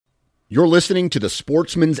You're listening to the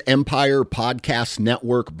Sportsman's Empire Podcast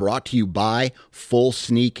Network, brought to you by Full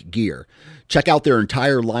Sneak Gear. Check out their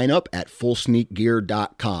entire lineup at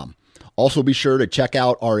fullsneakgear.com. Also be sure to check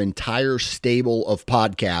out our entire stable of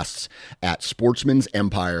podcasts at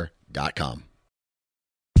sportsmansempire.com.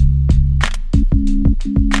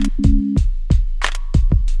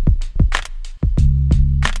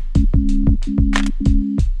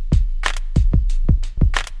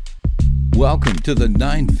 Welcome to the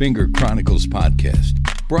Nine Finger Chronicles podcast,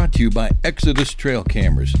 brought to you by Exodus Trail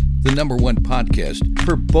Cameras, the #1 podcast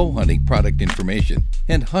for bow hunting product information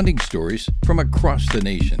and hunting stories from across the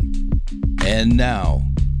nation. And now,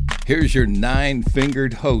 here's your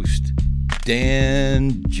nine-fingered host,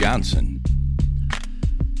 Dan Johnson.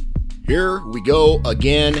 Here we go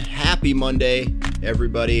again. Happy Monday,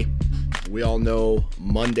 everybody. We all know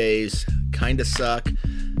Mondays kind of suck.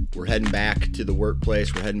 We're heading back to the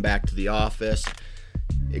workplace. We're heading back to the office,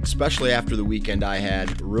 especially after the weekend I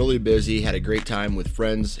had. Really busy, had a great time with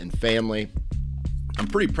friends and family. I'm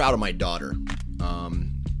pretty proud of my daughter.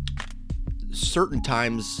 Certain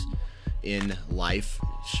times in life,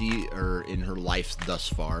 in her life thus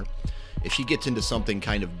far, if she gets into something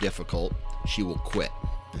kind of difficult, she will quit,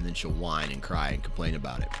 and then she'll whine and cry and complain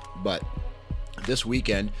about it. But this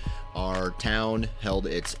weekend, our town held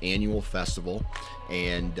its annual festival,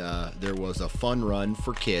 and there was a fun run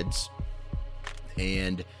for kids,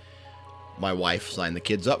 and my wife signed the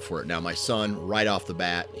kids up for it. Now, my son, right off the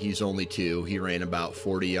bat, he's only 2. He ran about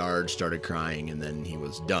 40 yards, started crying, and then he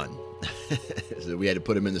was done. So we had to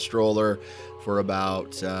put him in the stroller for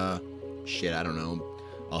about,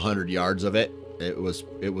 100 yards of it. It was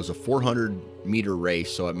a 400-meter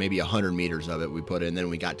race, so maybe 100 meters of it we put in. Then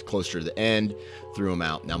we got closer to the end, threw him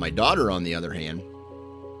out. Now, my daughter, on the other hand,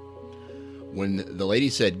 when the lady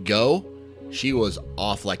said go, she was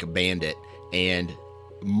off like a bandit. And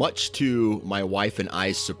much to my wife and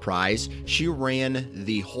I's surprise, she ran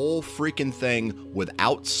the whole freaking thing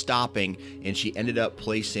without stopping, and she ended up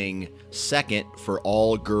placing second for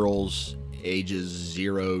all girls ages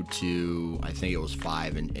 0 to, I think it was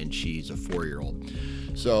 5, and she's a 4-year-old.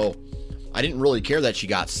 So I didn't really care that she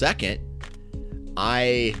got second.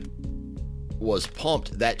 I was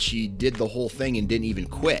pumped that she did the whole thing and didn't even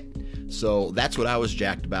quit. So that's what I was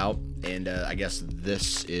jacked about. And I guess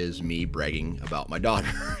this is me bragging about my daughter.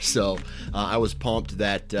 So I was pumped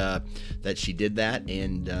that she did that,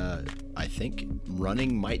 and I think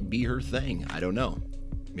running might be her thing. I don't know.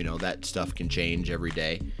 You know, that stuff can change every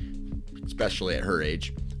day, especially at her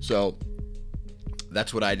age. So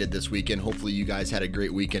that's what I did this weekend. Hopefully you guys had a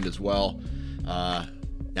great weekend as well.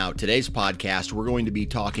 Now, today's podcast, we're going to be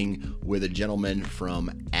talking with a gentleman from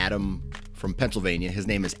Pennsylvania. His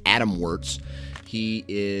name is Adam Wirtz. He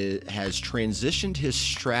has transitioned his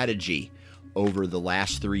strategy over the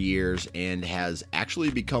last 3 years and has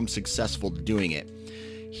actually become successful doing it.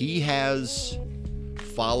 He has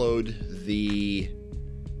followed the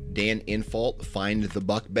Dan Infalt find the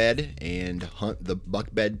buck bed and hunt the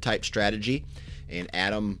buck bed type strategy, and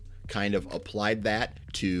Adam kind of applied that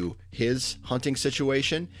to his hunting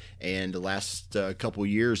situation, and the last couple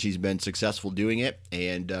years he's been successful doing it.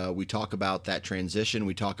 And we talk about that transition.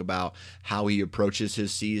 We talk about how he approaches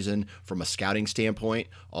his season from a scouting standpoint,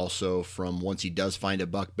 also from once he does find a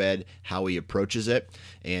buck bed, how he approaches it.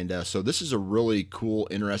 And so this is a really cool,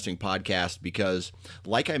 interesting podcast because,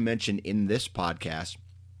 like I mentioned in this podcast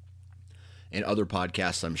and other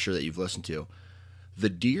podcasts I'm sure that you've listened to, the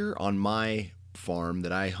deer on my farm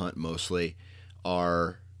that I hunt mostly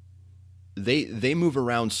they move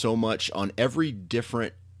around so much on every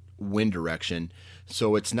different wind direction,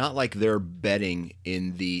 so it's not like they're bedding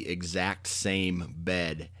in the exact same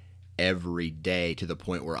bed every day to the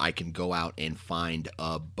point where I can go out and find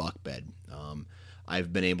a buck bed.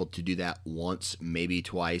 I've been able to do that once, maybe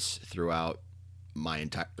twice throughout my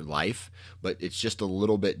entire life, but it's just a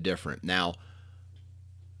little bit different. Now,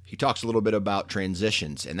 he talks a little bit about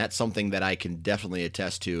transitions, and that's something that I can definitely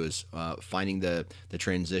attest to, is finding the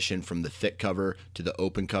transition from the thick cover to the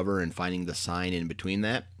open cover and finding the sign in between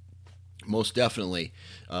that. Most definitely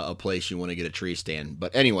a place you want to get a tree stand.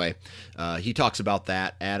 But anyway, he talks about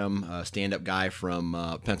that. Adam, a stand-up guy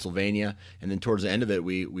from Pennsylvania. And then towards the end of it,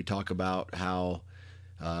 we talk about how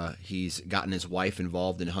he's gotten his wife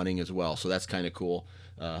involved in hunting as well. So that's kind of cool.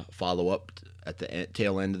 Follow up at the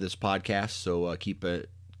tail end of this podcast. So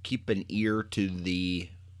keep an ear to the,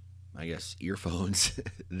 I guess, earphones,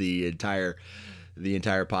 the entire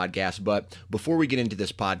podcast. But before we get into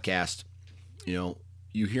this podcast, you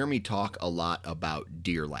hear me talk a lot about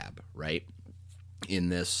Deer Lab, right? In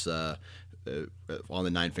this, on the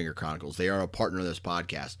Nine Finger Chronicles. They are a partner of this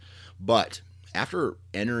podcast. But after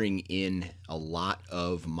entering in a lot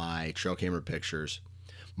of my trail camera pictures,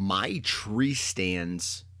 my tree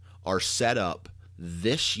stands are set up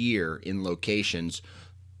this year in locations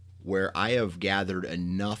where I have gathered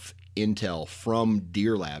enough intel from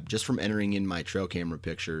Deer Lab, just from entering in my trail camera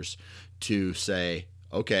pictures, to say,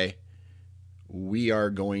 okay, we are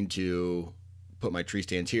going to put my tree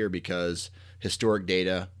stands here because historic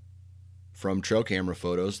data from trail camera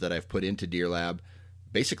photos that I've put into Deer Lab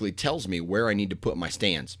basically tells me where I need to put my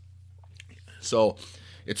stands. So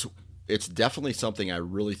it's definitely something I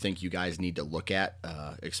really think you guys need to look at,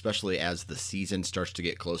 especially as the season starts to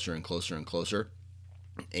get closer and closer and closer.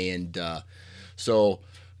 And so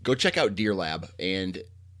go check out Deer Lab, and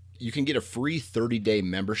you can get a free 30-day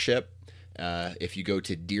membership if you go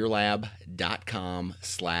to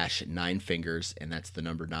deerlab.com/9fingers, and that's the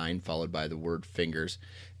number 9 followed by the word fingers,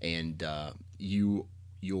 and you'll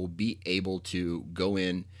be able to go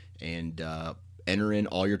in and enter in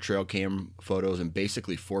all your trail cam photos and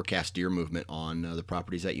basically forecast deer movement on the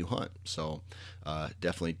properties that you hunt. So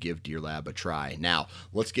definitely give Deer Lab a try. Now,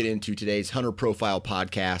 let's get into today's Hunter Profile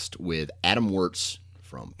podcast with Adam Wirtz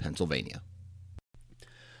from Pennsylvania.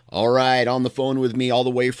 All right, on the phone with me all the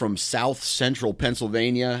way from South Central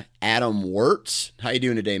Pennsylvania, Adam Wirtz. How you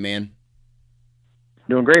doing today, man?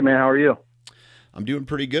 Doing great, man. How are you? I'm doing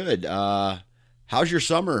pretty good. How's your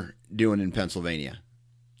summer doing in Pennsylvania?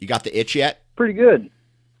 You got the itch yet? Pretty good.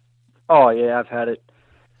 Oh, yeah, I've had it.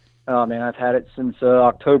 Oh, man, I've had it since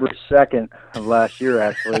October 2nd of last year,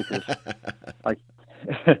 actually. Cause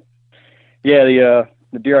the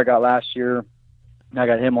deer I got last year, I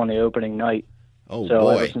got him on the opening night. Oh, so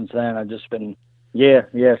boy. Ever since then, I've just been,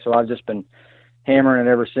 so I've just been hammering it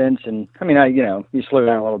ever since. And, I mean, you slow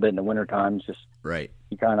down a little bit in the winter times, just right.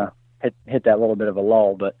 You kind of hit that little bit of a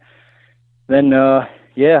lull. But then,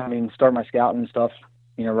 start my scouting and stuff,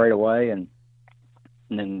 right away. And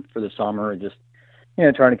then for the summer, just,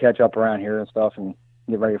 trying to catch up around here and stuff and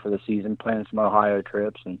get ready for the season, planning some Ohio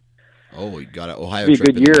trips. And oh, you got an Ohio be a trip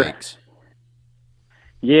good in the year. makes.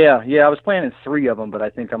 Yeah, I was planning 3 of them, but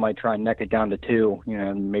I think I might try and neck it down to 2,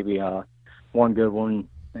 maybe one good one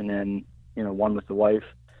and then, one with the wife.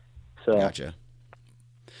 So Gotcha.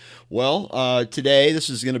 Well, today this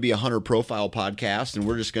is going to be a Hunter Profile podcast, and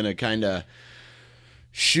we're just going to kind of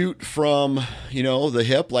shoot from, the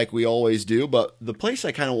hip like we always do. But the place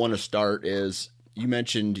I kind of want to start is, you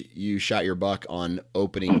mentioned you shot your buck on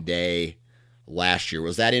opening day last year.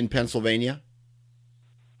 Was that in Pennsylvania?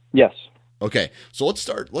 Yes. Okay, so let's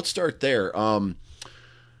start there. Was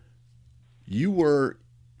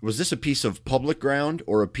this a piece of public ground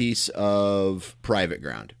or a piece of private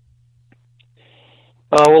ground?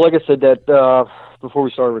 Well, like I said, that before we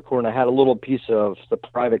started recording, I had a little piece of the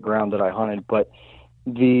private ground that I hunted, but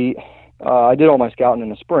I did all my scouting in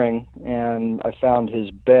the spring, and I found his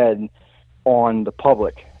bed on the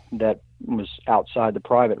public that was outside the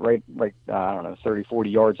private, right, 30, 40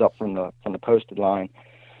 yards up from the posted line.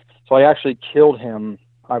 So I actually killed him.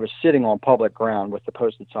 I was sitting on public ground with the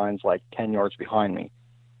posted signs like 10 yards behind me.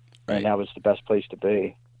 Right. And that was the best place to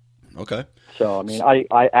be. Okay. So, I mean,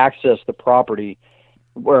 I accessed the property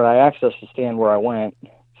where I accessed the stand where I went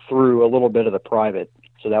through a little bit of the private.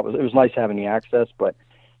 So it was nice having the access, but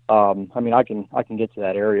I can get to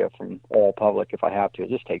that area from all public if I have to. It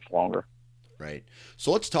just takes longer. Right.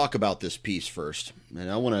 So let's talk about this piece first.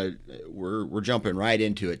 And we're jumping right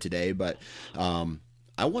into it today, but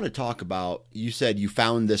I want to talk about, you said you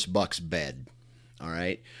found this buck's bed. All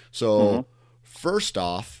right. So First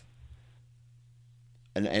off,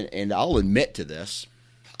 and I'll admit to this,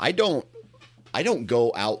 I don't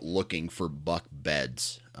go out looking for buck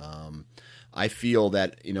beds. I feel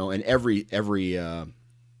that, and every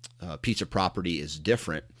piece of property is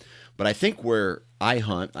different, but I think where I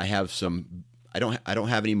hunt, I have some, I don't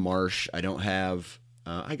have any marsh. I don't have,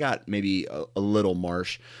 I got maybe a little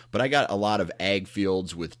marsh, but I got a lot of ag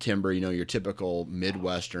fields with timber, your typical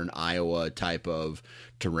Midwestern Iowa type of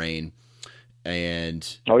terrain.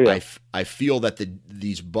 And I feel that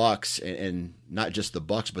these bucks, and not just the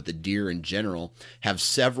bucks, but the deer in general, have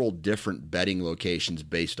several different bedding locations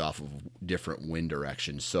based off of different wind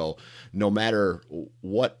directions. So no matter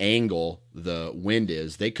what angle the wind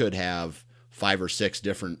is, they could have 5 or 6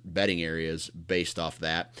 different bedding areas based off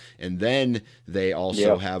that. And then they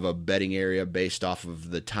also have a bedding area based off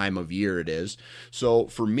of the time of year it is. So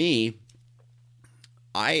for me,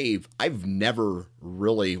 I've never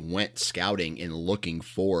really went scouting and looking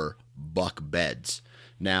for buck beds.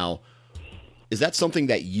 Now, is that something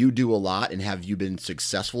that you do a lot, and have you been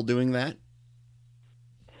successful doing that?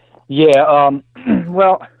 Yeah.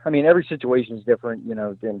 Well, I mean, every situation is different,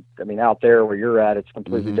 than, I mean, out there where you're at, it's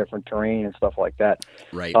completely different terrain and stuff like that.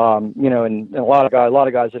 Right. And a lot of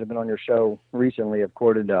guys that have been on your show recently have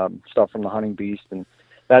quoted stuff from the Hunting Beast, and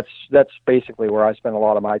that's basically where I spend a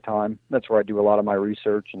lot of my time. That's where I do a lot of my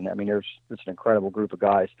research, and I mean, it's an incredible group of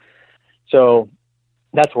guys. So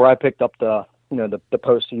that's where I picked up the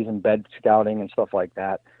postseason bed scouting and stuff like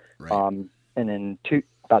that. Right. And then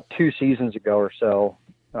about 2 seasons ago or so,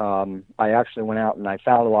 I actually went out and I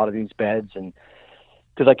found a lot of these beds, and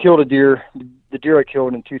because I killed the deer I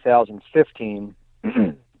killed in 2015,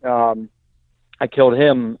 I killed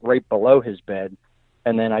him right below his bed.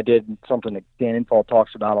 And then I did something that Dan Infalt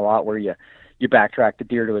talks about a lot, where you backtrack the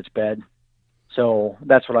deer to its bed. So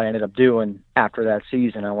that's what I ended up doing after that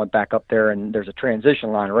season. I went back up there, and there's a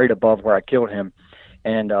transition line right above where I killed him.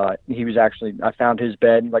 And I found his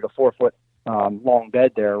bed, like a 4-foot long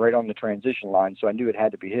bed there, right on the transition line. So I knew it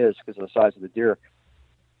had to be his because of the size of the deer.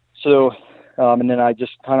 So, and then I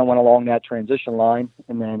just kind of went along that transition line.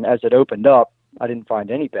 And then as it opened up, I didn't find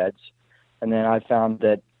any beds. And then I found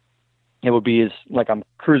that it would be like I'm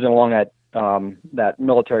cruising along that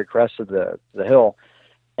military crest of the hill.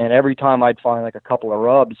 And every time I'd find like a couple of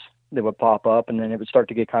rubs that would pop up, and then it would start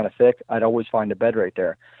to get kind of thick, I'd always find a bed right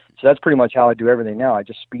there. So that's pretty much how I do everything now. I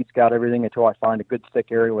just speed scout everything until I find a good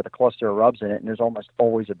thick area with a cluster of rubs in it, and there's almost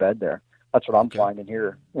always a bed there. That's what I'm finding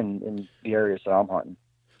here in the areas that I'm hunting.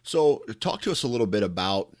 So talk to us a little bit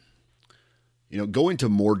about, go into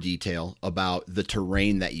more detail about the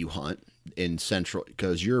terrain that you hunt in central,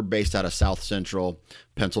 because you're based out of South Central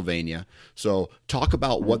Pennsylvania. So talk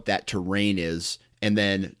about what that terrain is, and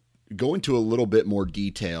then go into a little bit more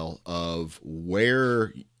detail of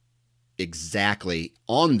where exactly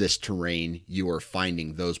on this terrain you are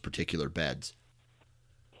finding those particular beds.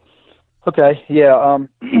 Okay. Yeah. I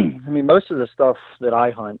mean, most of the stuff that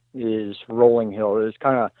I hunt is rolling hill. It's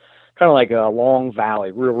kind of like a long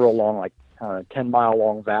valley, real long, like 10-mile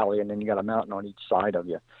long valley. And then you got a mountain on each side of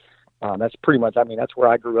you. That's pretty much, I mean, that's where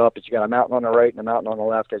I grew up. Is you got a mountain on the right and a mountain on the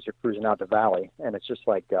left as you're cruising out the valley. And it's just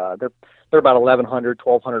like, they're about 1,100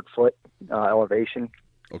 foot elevation.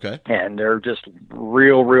 Okay. And they're just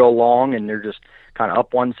real long, and they're just kind of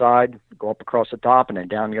up one side, go up across the top, and then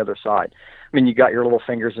down the other side. I mean, you got your little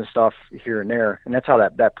fingers and stuff here and there. And that's how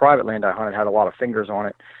that private land I hunted had a lot of fingers on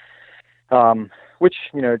it. Which,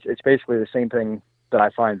 it's basically the same thing that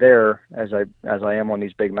I find there as I am on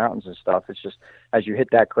these big mountains and stuff. It's just, as you hit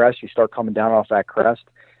that crest, you start coming down off that crest,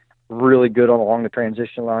 really good along the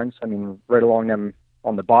transition lines. I mean, right along them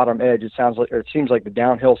on the bottom edge, it seems like the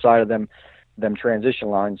downhill side of them transition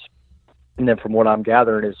lines. And then from what I'm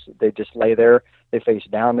gathering is they just lay there, they face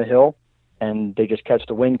down the hill, and they just catch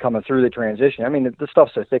the wind coming through the transition. I mean, the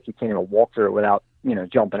stuff's so thick you can't even walk through it without,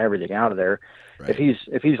 jumping everything out of there. Right.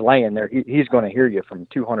 If he's laying there, he's going to hear you from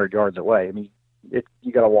 200 yards away. I mean,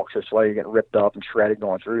 you got to walk so slow, you're getting ripped up and shredded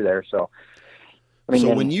going through there. So, I mean,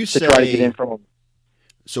 so when you say, try to get in from them,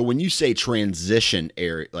 so when you say transition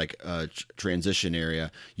area, like transition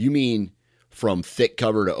area, you mean from thick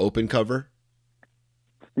cover to open cover?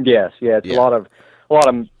 Yes. Yeah. It's a lot of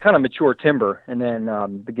kind of mature timber. And then,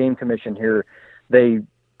 the Game Commission here,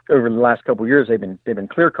 over the last couple of years, they've been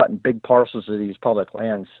clear cutting big parcels of these public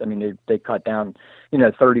lands. I mean, they cut down,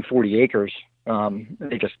 30, 40 acres.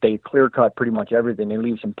 They clear cut pretty much everything. They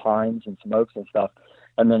leave some pines and some oaks and stuff,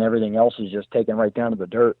 and then everything else is just taken right down to the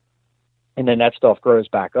dirt. And then that stuff grows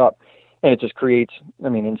back up, and it just creates,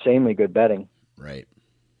 insanely good bedding. Right.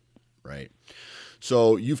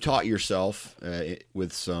 So you've taught yourself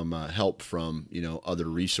with some help from, other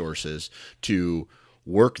resources to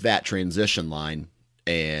work that transition line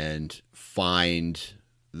and find,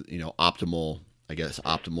 optimal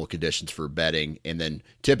conditions for bedding. And then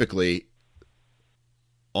typically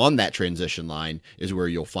on that transition line is where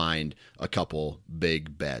you'll find a couple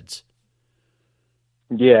big beds.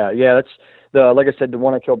 Yeah. That's like I said, the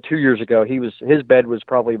one I killed 2 years ago, his bed was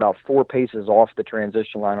probably about 4 paces off the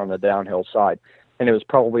transition line on the downhill side. And it was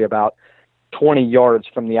probably about 20 yards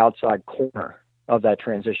from the outside corner of that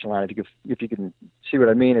transition line. If you can see what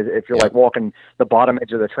I mean, if you're like walking the bottom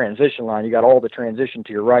edge of the transition line, you got all the transition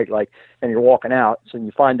to your right, and you're walking out. So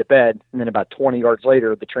you find the bed, and then about 20 yards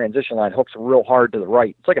later, the transition line hooks real hard to the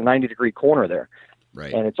right. It's like a 90-degree corner there.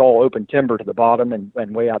 Right. And it's all open timber to the bottom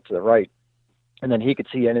and way out to the right. And then he could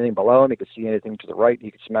see anything below him. He could see anything to the right.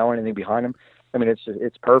 He could smell anything behind him. I mean,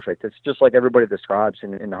 it's perfect. It's just like everybody describes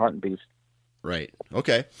in the Hunting Beast. Right.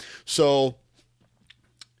 Okay. So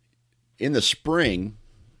in the spring,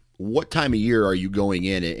 what time of year are you going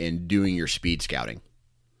in and doing your speed scouting?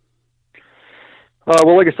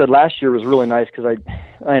 Well, like I said, last year was really nice because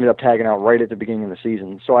I ended up tagging out right at the beginning of the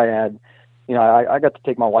season. So I had, I got to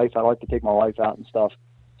take my wife out. I like to take my wife out and stuff.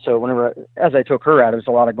 So as I took her out, it was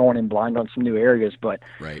a lot of going in blind on some new areas. But,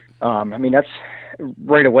 right. I mean, that's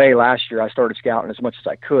right away last year. I started scouting as much as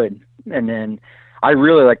I could. And then I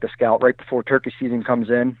really like to scout right before turkey season comes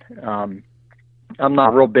in. I'm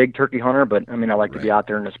not a real big turkey hunter, but I mean, I like to be out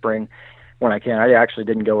there in the spring when I can. I actually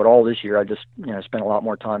didn't go at all this year. I just, spent a lot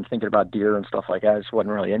more time thinking about deer and stuff like that. I just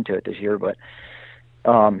wasn't really into it this year, but,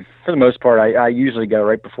 for the most part, I usually go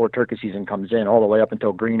right before turkey season comes in, all the way up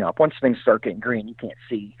until green up. Once things start getting green, you can't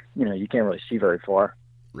see. You can't really see very far.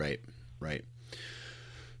 Right.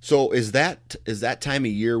 So is that time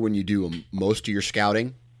of year when you do most of your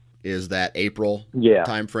scouting? Is that April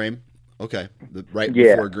time frame? Okay,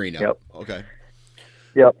 before green up. Yep. Okay.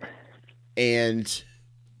 Yep. And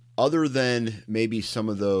other than maybe some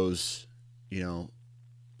of those,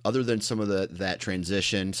 other than some of that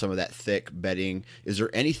transition, some of that thick bedding, is there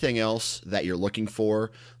anything else that you're looking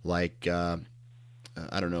for? Like, I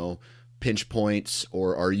don't know, pinch points,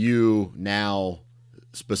 or are you now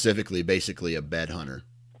specifically basically a bed hunter?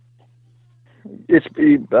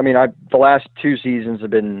 The last 2 seasons have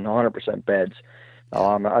been 100% beds.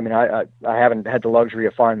 I haven't had the luxury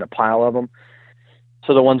of finding a pile of them.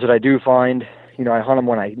 So the ones that I do find, I hunt them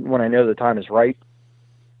when I know the time is right.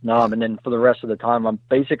 And then for the rest of the time, I'm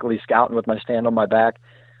basically scouting with my stand on my back.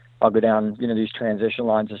 I'll go down, these transition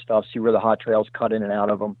lines and stuff, see where the hot trails cut in and out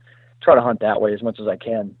of them, try to hunt that way as much as I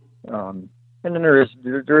can. And then there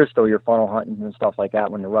is still your funnel hunting and stuff like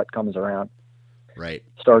that when the rut comes around. Right.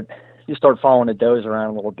 You start following the does around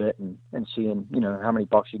a little bit and seeing, how many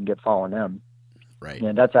bucks you can get following them. Right.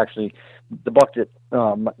 And that's actually the buck that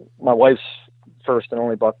my wife's first and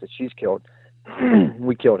only buck that she's killed.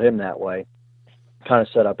 We killed him that way. Kind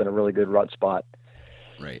of set up in a really good rut spot.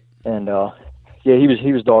 Right. And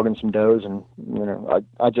he was dogging some does, and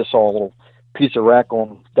I just saw a little piece of rack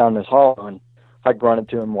going down this hollow, and I grunted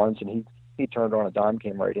to him once, and he turned on a dime,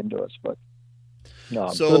 came right into us. But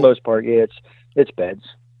for the most part, it's beds.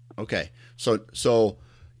 Okay. So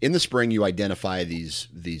in the spring you identify these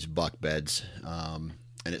buck beds, and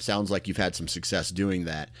it sounds like you've had some success doing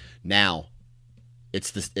that. Now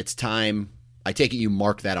it's time. I take it you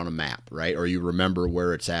mark that on a map, right? Or you remember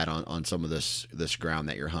where it's at on some of this ground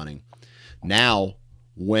that you're hunting. Now,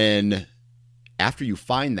 after you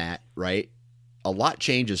find that, right, a lot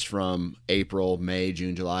changes from April, May,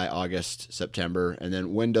 June, July, August, September. And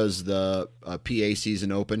then when does the PA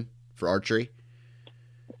season open for archery?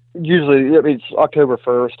 Usually it's October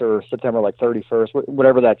 1st or September 31st,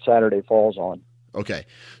 whatever that Saturday falls on. Okay.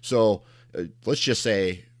 So let's just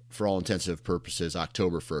say, for all intensive purposes,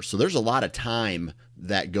 October 1st. So there's a lot of time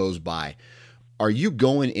that goes by. Are you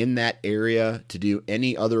going in that area to do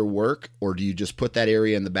any other work, or do you just put that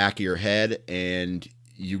area in the back of your head and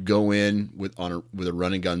you go in with a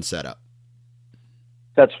run and gun setup?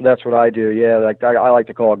 That's what I do. Yeah. I like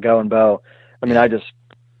to call it go and bow.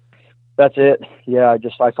 That's it. Yeah.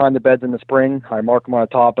 I find the beds in the spring. I mark them on a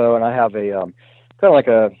topo, and I have a, kind of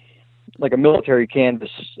like a military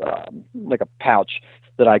canvas, like a pouch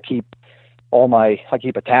that I keep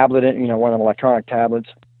a tablet in, one of them electronic tablets,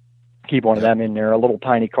 keep one of them in there, a little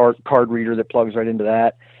tiny card reader that plugs right into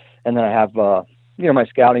that. And then I have, my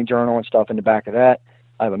scouting journal and stuff in the back of that.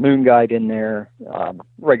 I have a moon guide in there,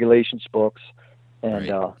 regulations books, and,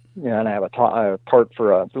 right. And I have a part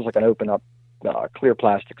for there's like an open up, clear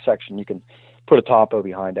plastic section. You can put a topo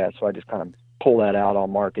behind that. So I just kind of pull that out, I'll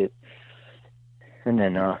mark it. And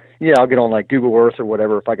then, I'll get on like Google Earth or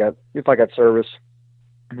whatever. If I got service,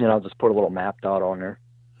 I'll just put a little map dot on there.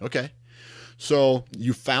 Okay. So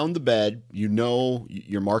you found the bed,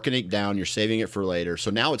 you're marking it down, you're saving it for later.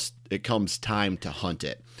 So now it comes time to hunt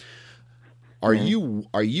it. Are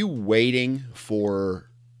you waiting for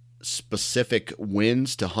specific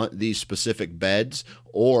winds to hunt these specific beds,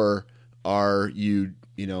 or are you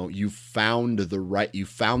found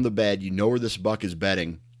the bed, where this buck is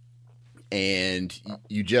bedding, and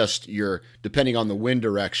you're depending on the wind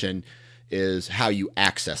direction is how you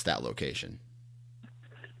access that location?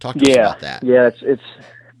 Talk to us about that. Yeah,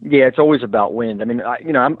 it's always about wind. I mean,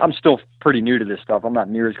 I'm still pretty new to this stuff. I'm not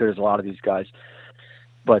near as good as a lot of these guys,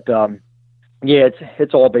 but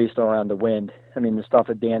it's all based around the wind. I mean, the stuff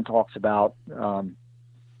that Dan talks about,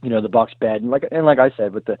 the buck's bed, and like I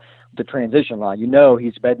said, with the transition line,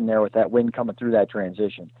 he's bedding there with that wind coming through that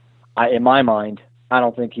transition. In my mind, I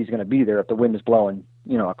don't think he's going to be there if the wind is blowing,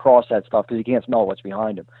 across that stuff, because he can't smell what's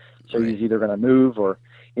behind him. So right. He's either going to move or,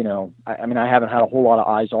 I haven't had a whole lot of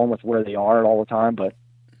eyes on with where they are all the time, but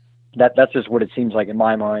that's just what it seems like in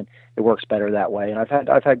my mind. It works better that way. And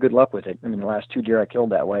I've had good luck with it. I mean, the last 2 deer I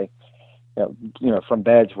killed that way, from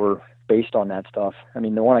beds were based on that stuff. I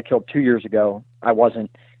mean, the one I killed 2 years ago, I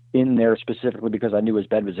wasn't in there specifically because I knew his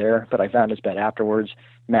bed was there, but I found his bed afterwards,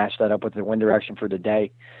 matched that up with the wind direction for the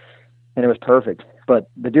day, and it was perfect. But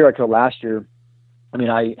the deer I killed last year, I mean,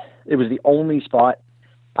 it was the only spot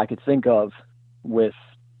I could think of with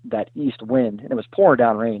that east wind, and it was pouring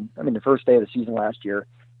down rain. I mean, the first day of the season last year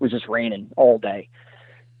was just raining all day,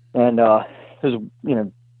 and it was,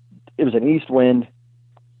 it was an east wind,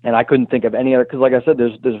 and I couldn't think of any other, because like I said,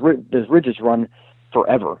 there's ridges run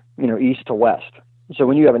forever, east to west. So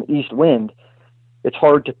when you have an east wind, it's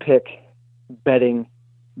hard to pick bedding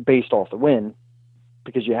based off the wind,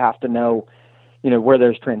 because you have to know, where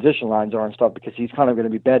those transition lines are and stuff, because he's kind of going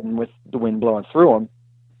to be bedding with the wind blowing through him.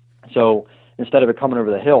 So instead of it coming over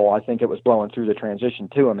the hill, I think it was blowing through the transition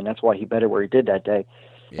to him, and that's why he bedded where he did that day.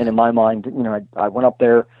 Yeah. And in my mind, I went up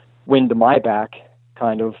there, wind to my back,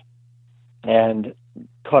 kind of, and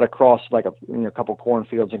cut across like a couple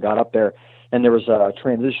cornfields and got up there, and there was a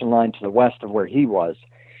transition line to the west of where he was,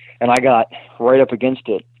 and I got right up against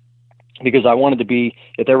it because I wanted to be,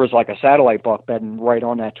 if there was like a satellite buck bedding right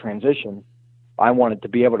on that transition, I wanted to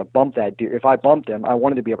be able to bump that deer. If I bumped him, I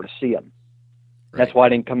wanted to be able to see him. Right. That's why I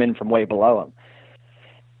didn't come in from way below him.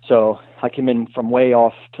 So I came in from way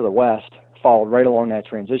off to the west, followed right along that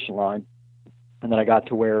transition line, and then I got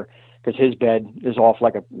to where, because his bed is off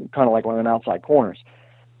kind of like one of them outside corners.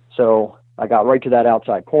 So I got right to that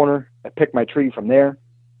outside corner. I picked my tree from there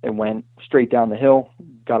and went straight down the hill,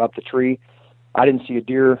 got up the tree. I didn't see a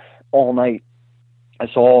deer all night. I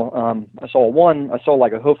saw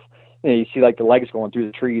like a hoof. You see like the legs going through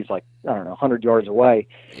the trees, like, I don't know, 100 yards away.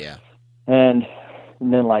 Yeah. And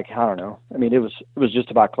then, like, I don't know. I mean, it was just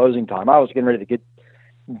about closing time. I was getting ready to get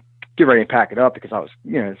ready to pack it up because I was,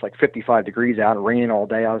 it's like 55 degrees out, raining all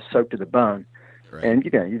day. I was soaked to the bone. Right. And,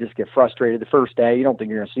 you just get frustrated the first day. You don't think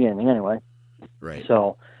you're going to see anything anyway. Right.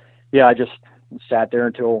 So, yeah, I just sat there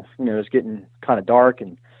until, it was getting kind of dark.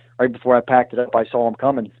 And right before I packed it up, I saw him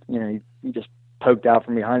coming. He just poked out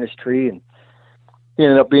from behind this tree, and he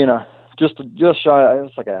ended up being just shy. It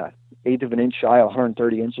was like a eighth of an inch shy of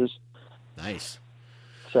 130 inches. Nice.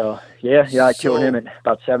 So, yeah, I killed him at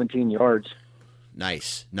about 17 yards.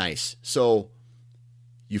 Nice. So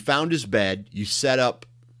you found his bed, you set up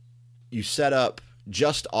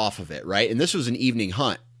just off of it, right? And this was an evening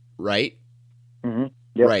hunt, right? Mm-hmm.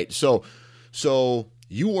 Yep. Right. So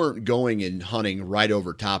you weren't going and hunting right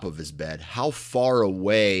over top of his bed. How far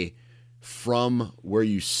away from where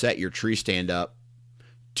you set your tree stand up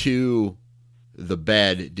to the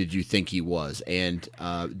bed did you think he was? And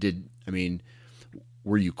did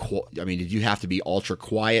you have to be ultra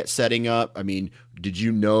quiet setting up? I mean, did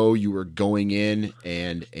you know you were going in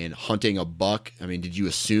and hunting a buck? I mean, did you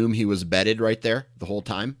assume he was bedded right there the whole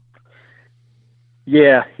time?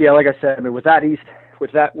 Yeah. Like I said, I mean, with that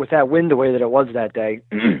wind the way that it was that day,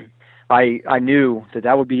 I knew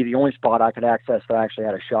that would be the only spot I could access that I actually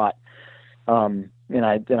had a shot. And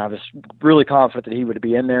I was really confident that he would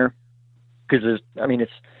be in there, because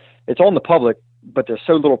it's on the public, but there's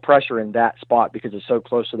so little pressure in that spot because it's so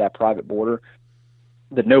close to that private border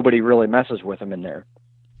that nobody really messes with him in there.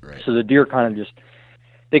 Right. So the deer kind of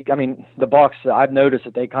the bucks, I've noticed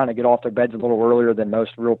that they kind of get off their beds a little earlier than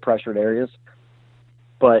most real pressured areas,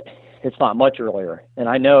 but it's not much earlier. And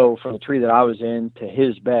I know from the tree that I was in to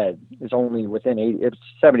his bed is only within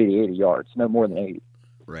 70 to 80 yards, no more than 80.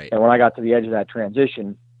 Right. And when I got to the edge of that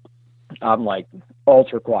transition, I'm like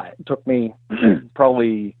ultra quiet. It took me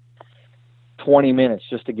probably 20 minutes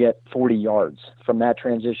just to get 40 yards from that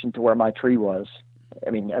transition to where my tree was.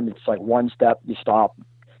 I mean, it's like one step, you stop,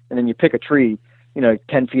 and then you pick a tree,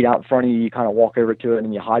 10 feet out in front of you, you kind of walk over to it,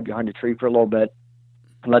 and you hide behind the tree for a little bit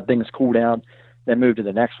and let things cool down, then move to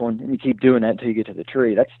the next one, and you keep doing that until you get to the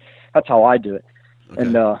tree. That's how I do it. Okay.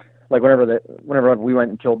 And like whenever we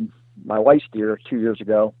went and killed my wife's deer 2 years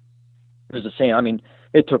ago, it was the same. I mean,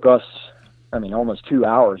 it took us, almost 2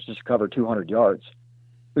 hours just to cover 200 yards.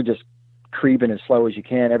 We just creeping as slow as you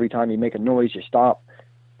can. Every time you make a noise, you stop.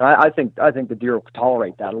 I think the deer will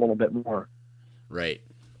tolerate that a little bit more. Right.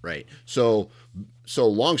 So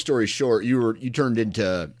long story short, you turned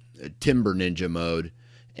into timber ninja mode,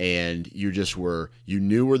 and you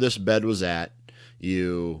knew where this bed was at.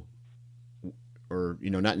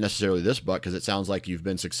 Not necessarily this buck, because it sounds like you've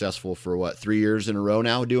been successful for 3 years in a row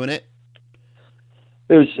now doing it.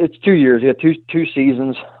 It's 2 years. Yeah, two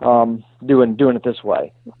seasons doing it this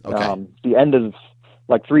way. Okay. The end of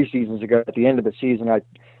 3 seasons ago, at the end of the season, I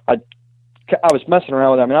was messing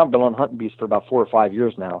around with it. I mean, I've been on hunting beasts for about 4 or 5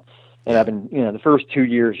 years now, and I've been, the first 2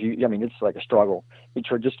 years, it's like a struggle. You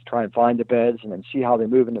try and find the beds and then see how they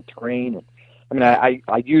move in the terrain. And I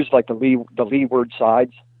use like the leeward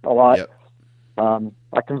sides a lot. Yep.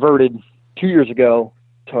 I converted 2 years ago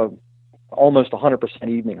to almost 100%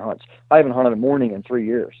 evening hunts. I haven't hunted a morning in 3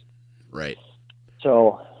 years. Right.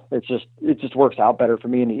 So it just works out better for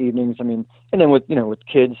me in the evenings. I mean, and then with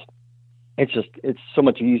kids, it's so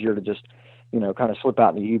much easier to just, kind of slip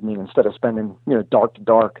out in the evening instead of spending, dark to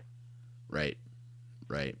dark. Right.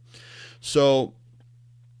 Right. So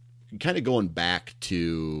kind of going back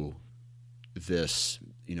to this,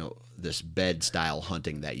 this bed style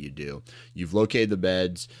hunting that you do, you've located the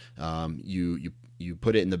beds, you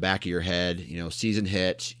put it in the back of your head, season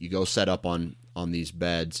hits, you go set up on these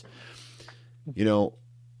beds.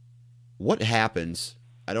 What happens?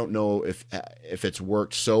 I don't know if it's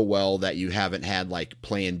worked so well that you haven't had like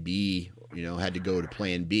plan B, had to go to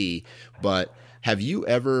plan B, but have you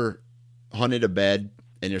ever hunted a bed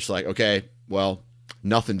and it's like, okay, well,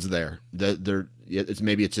 nothing's there.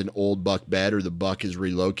 Maybe it's an old buck bed, or the buck is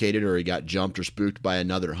relocated, or he got jumped or spooked by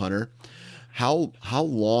another hunter. How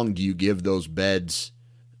long do you give those beds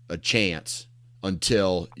a chance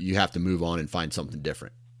until you have to move on and find something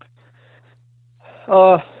different?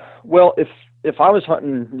 Well, if I was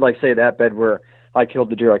hunting, like say that bed where I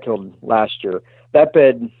killed the deer I killed last year, that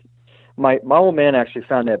bed, my old man actually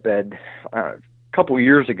found that bed a couple of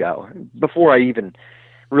years ago, before I even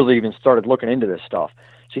started looking into this stuff.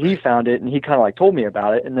 So he found it, and he kind of like told me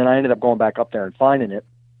about it, and then I ended up going back up there and finding it.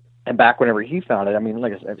 And back whenever he found it, I mean,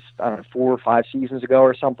 like I said, I don't know, 4 or 5 seasons ago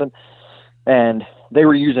or something, and they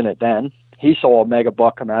were using it then. He saw a mega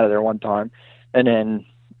buck come out of there one time, and then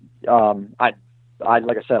I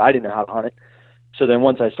like I said, I didn't know how to hunt it. So then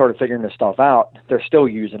once I started figuring this stuff out, they're still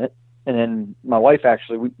using it. And then my wife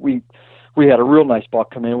actually, we had a real nice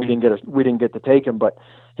buck come in. We didn't get to take him, but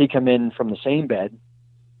he come in from the same bed.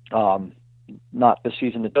 Not the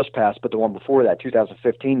season that just passed, but the one before that,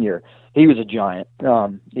 2015 year. He was a giant.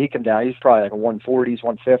 He come down. He's probably like a 140s,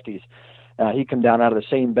 150s. He come down out of the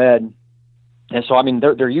same bed, and so I mean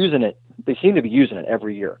they're using it. They seem to be using it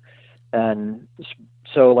every year, and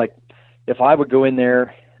so like if I would go in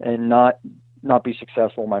there and not be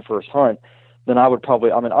successful in my first hunt, then I would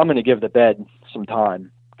probably. I mean, I'm going to give the bed some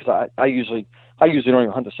time, because I usually don't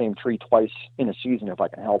even hunt the same tree twice in a season if I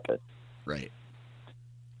can help it. Right.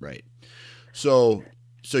 Right. So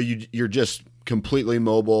you're just completely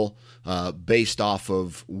mobile, based off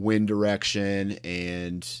of wind direction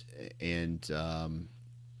and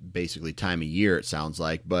basically time of year, it sounds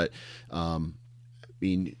like. But I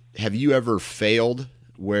mean, have you ever failed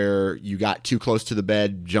where you got too close to the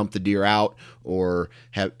bed, jumped the deer out, or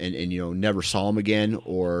have and never saw him again,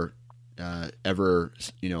 or ever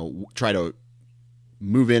try to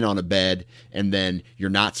move in on a bed and then you're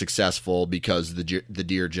not successful because the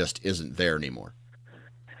deer just isn't there anymore?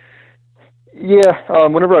 Yeah.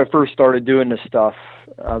 Whenever I first started doing this stuff,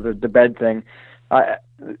 the bed thing, I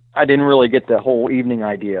didn't really get the whole evening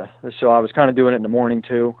idea. So I was kind of doing it in the morning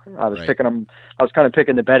too. I was Right. I was kind of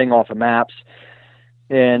picking the bedding off of maps,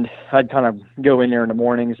 and I'd kind of go in there in the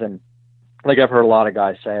mornings. And like I've heard a lot of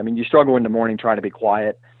guys say, I mean, you struggle in the morning trying to be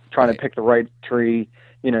quiet, trying Right. to pick the right tree.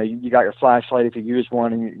 You got your flashlight if you use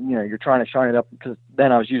one, and you're trying to shine it up, because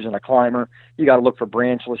then I was using a climber. You got to look for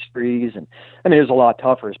branchless trees, and I mean, it was a lot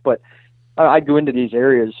tougher. But I'd go into these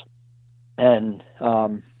areas and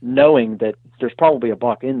knowing that there's probably a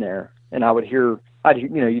buck in there, and you'd hear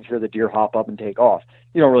the deer hop up and take off.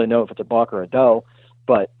 You don't really know if it's a buck or a doe,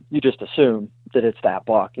 but you just assume that it's that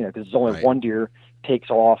buck, because there's only Right. one deer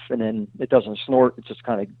takes off, and then it doesn't snort; it just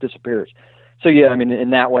kind of disappears. So yeah, I mean,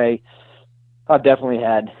 in that way, I've definitely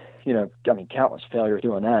had, countless failures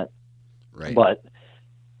doing that. Right. But,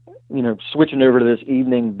 switching over to this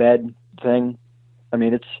evening bed thing, I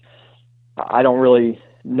mean, I don't really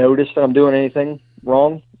notice that I'm doing anything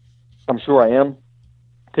wrong. I'm sure I am,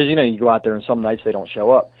 because, you go out there and some nights they don't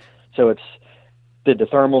show up. So did the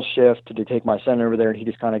thermal shift? Did he take my son over there and he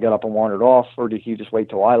just kind of got up and wandered off? Or did he just wait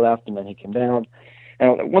till I left and then he came down?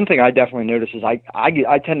 And one thing I definitely notice is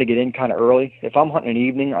I tend to get in kind of early. If I'm hunting an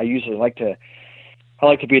evening, I usually like to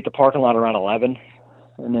be at the parking lot around 11,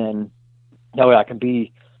 and then that way I can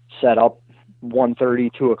be set up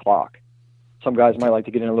 1:30, 2 o'clock. Some guys might like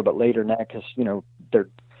to get in a little bit later than that, because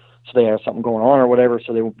they have something going on or whatever,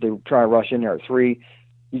 so they try to rush in there at 3.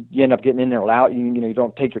 You end up getting in there without you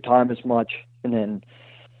don't take your time as much, and then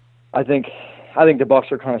I think the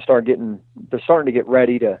bucks are kind of starting to get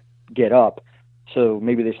ready to get up. So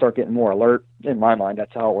maybe they start getting more alert. In my mind,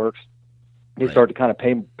 that's how it works. They Right. start to kind of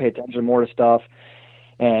pay attention more to stuff.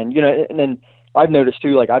 And, and then I've noticed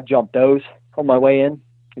too, like I've jumped does on my way in,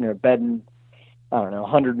 bedding, I don't know,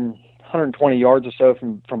 120 yards or so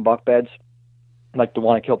from buck beds. Like the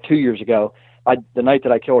one I killed 2 years ago. The night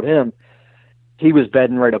that I killed him, he was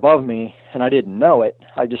bedding right above me, and I didn't know it.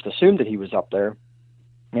 I just assumed that he was up there,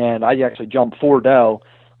 and I actually jumped 4 doe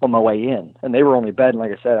on my way in, and they were only bedding,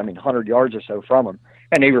 like I said, 100 yards or so from him,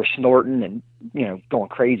 and they were snorting and, going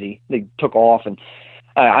crazy. They took off, and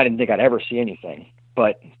I didn't think I'd ever see anything.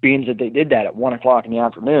 But being that they did that at 1 o'clock in the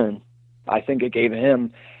afternoon, I think it gave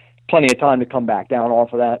him plenty of time to come back down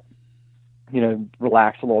off of that,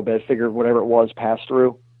 relax a little bit, figure whatever it was, pass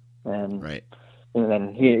through, and Right. And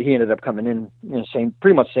then he ended up coming in,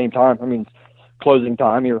 pretty much same time. Closing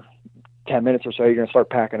time, you're 10 minutes or so, you're going to start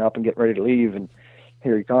packing up and getting ready to leave, and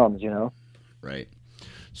here he comes, Right.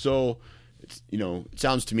 So, it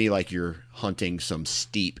sounds to me like you're hunting some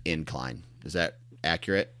steep incline. Is that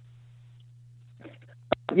accurate?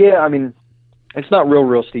 Yeah, it's not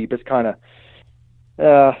real steep. It's kind of,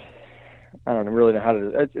 I don't really know how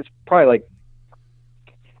to, it's probably like,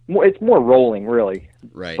 it's more rolling, really.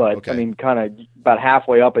 Right. But, okay. kind of about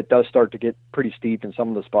halfway up, it does start to get pretty steep in some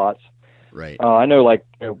of the spots. Right. I know, like,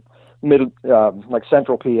 like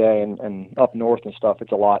central PA and up north and stuff,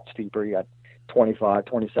 it's a lot steeper. You got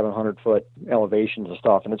 2,700 foot elevations and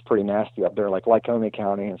stuff, and it's pretty nasty up there, like Lycoming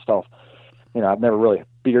County and stuff. I've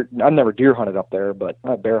never deer hunted up there, but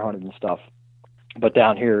I've bear hunted and stuff. But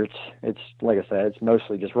down here, it's like I said, it's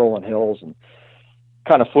mostly just rolling hills and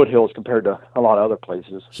kind of foothills compared to a lot of other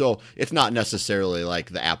places. So it's not necessarily like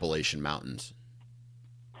the Appalachian Mountains.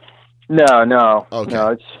 No. Okay.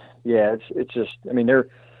 No, it's just,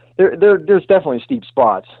 there's definitely steep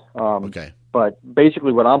spots. Okay. But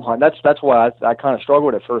basically what I'm hunting, that's why I kind of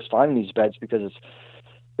struggled at first finding these beds, because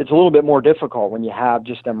it's a little bit more difficult when you have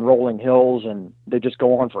just them rolling hills and they just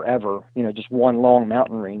go on forever, just one long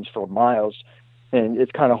mountain range for miles. And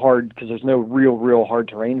it's kind of hard because there's no real hard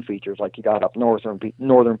terrain features like you got up northern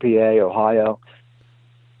PA, Ohio.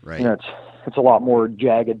 Right. It's a lot more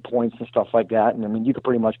jagged points and stuff like that. And you could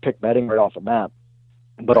pretty much pick bedding right off the map.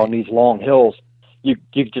 But Right. on these long hills, you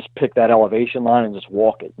just pick that elevation line and just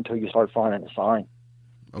walk it until you start finding a sign.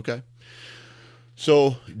 Okay.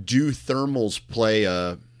 So do thermals play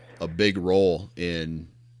a big role in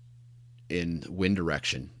wind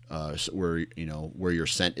direction, where your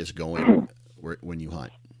scent is going when you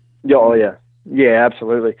hunt? Yeah, oh yeah, yeah,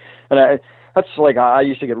 absolutely. And that's like I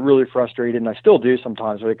used to get really frustrated, and I still do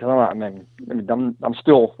sometimes, because I'm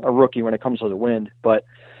still a rookie when it comes to the wind. But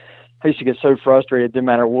I used to get so frustrated. Didn't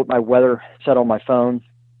matter what my weather said on my phone,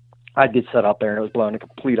 I'd get set up there and it was blowing the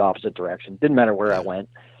complete opposite direction. Didn't matter where I went.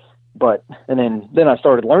 And then I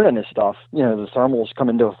started learning this stuff. The thermals come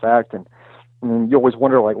into effect, and you always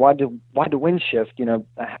wonder, like, why the wind shift?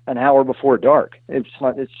 An hour before dark. It's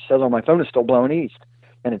not. It says on my phone it's still blowing east,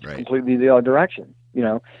 and it's Right. completely the other direction.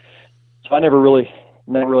 So I never really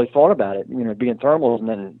thought about it. Being thermals, and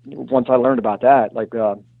then once I learned about that, like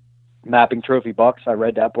Mapping Trophy Bucks, I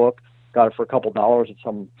read that book, got it for a couple dollars at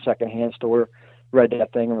some secondhand store. Read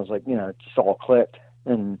that thing and was like, it just all clicked.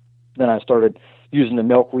 And then I started using the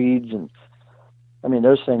milkweeds, and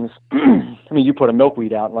those things, you put a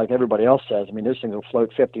milkweed out, and like everybody else says, those things will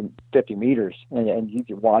float 50 meters, and you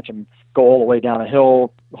can watch them go all the way down a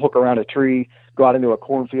hill, hook around a tree, go out into a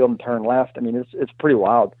cornfield and turn left. It's pretty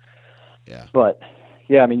wild. Yeah. But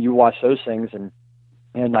yeah, you watch those things, and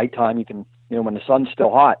at nighttime you can, when the sun's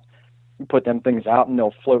still hot, you put them things out and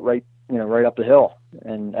they'll float right up the hill.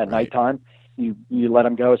 And at Right. nighttime, you let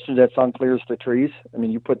them go as soon as that sun clears the trees.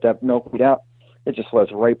 You put that milkweed out, it just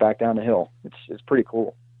floats right back down the hill. It's pretty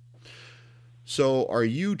cool. So are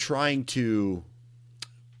you trying to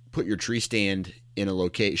put your tree stand in a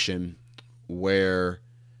location where,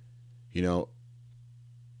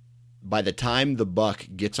 by the time the buck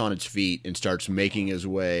gets on its feet and starts making his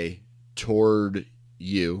way toward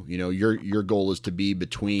you, your goal is to be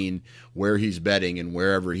between where he's bedding and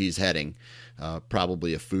wherever he's heading,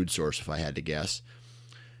 probably a food source if I had to guess,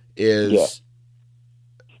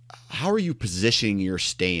 how are you positioning your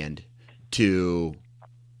stand to,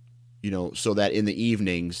 so that in the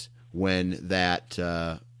evenings when those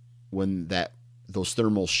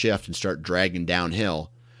thermals shift and start dragging downhill,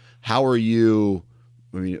 how are you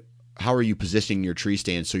positioning your tree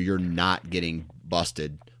stand so you're not getting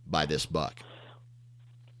busted by this buck?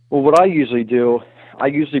 Well, what I usually do, I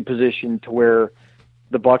usually position to where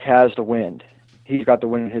the buck has the wind. He's got the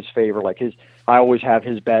wind in his favor. I always have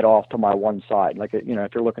his bed off to my one side. Like, if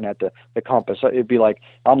you're looking at the compass, it'd be like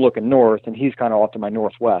I'm looking north and he's kind of off to my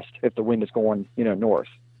northwest if the wind is going, north.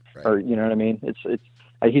 Right. Or, you know what I mean?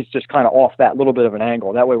 He's just kind of off that little bit of an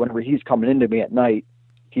angle. That way, whenever he's coming into me at night,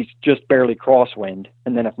 he's just barely crosswind.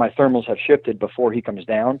 And then if my thermals have shifted before he comes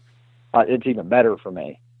down, it's even better for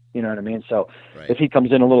me. You know what I mean? So Right. if he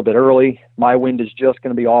comes in a little bit early, my wind is just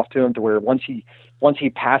going to be off to him to where once he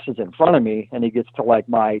passes in front of me and he gets to like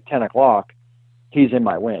my 10 o'clock, he's in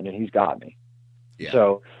my wind and he's got me. Yeah.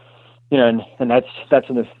 So, and that's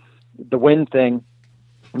in the wind thing.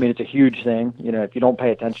 I mean, it's a huge thing, if you don't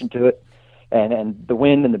pay attention to it, and the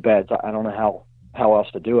wind and the beds, I don't know how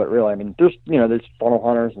else to do it really. I mean, there's funnel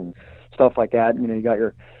hunters and stuff like that. You got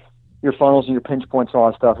your funnels and your pinch points and all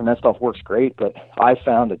that stuff, and that stuff works great. But I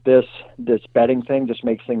found that this bedding thing just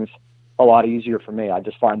makes things a lot easier for me. I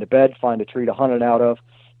just find a bed, find a tree to hunt it out of,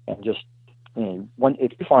 and just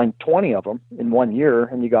if you find 20 of them in 1 year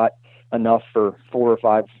and you got enough for 4 or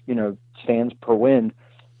 5 stands per wind,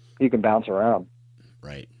 you can bounce around.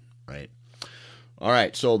 Right. All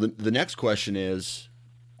right. So the next question is,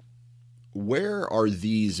 where are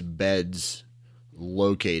these beds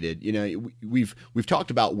located? We've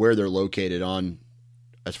talked about where they're located on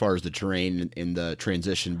as far as the terrain in the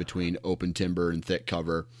transition between open timber and thick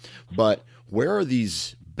cover, but where are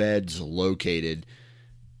these beds located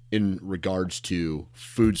in regards to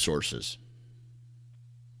food sources?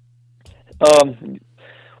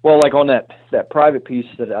 Well, like on that private piece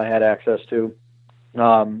that I had access to,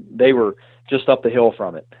 they were just up the hill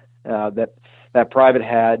from it. That private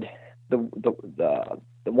had the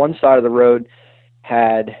one side of the road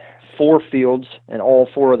had 4 fields, and all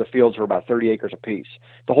 4 of the fields were about 30 acres apiece.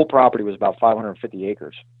 The whole property was about 550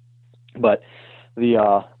 acres, but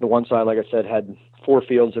the one side, like I said, had 4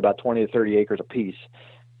 fields about 20 to 30 acres apiece,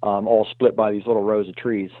 all split by these little rows of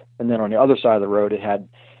trees. And then on the other side of the road, it had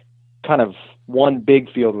kind of one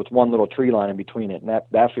big field with one little tree line in between it, and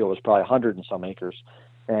that field was probably 100 and some acres,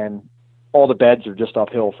 and all the beds are just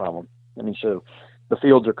uphill from them. I mean, so the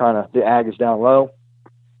fields are kind of, the ag is down low,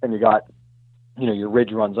 and you got, your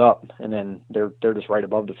ridge runs up, and then they're just right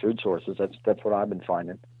above the food sources. That's what I've been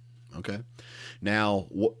finding. Okay. Now,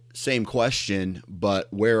 same question, but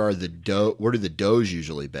where do the does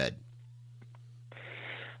usually bed?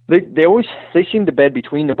 They seem to bed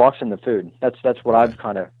between the bucks and the food. That's what I've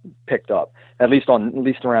kind of picked up, at least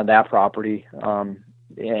around that property, and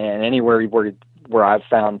anywhere where I've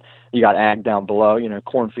found you got ag down below,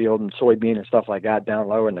 cornfield and soybean and stuff like that down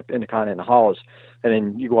low in the kind of in the hollows, and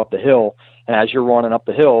then you go up the hill, and as you're running up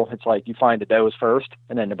the hill, it's like you find the does first,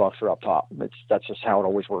 and then the bucks are up top. That's just how it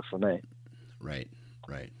always works for me. Right.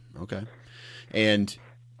 Okay. And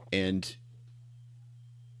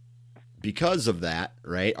because of that,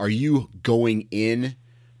 right, are you going in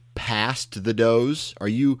past the does?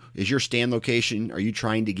 Is your stand location, are you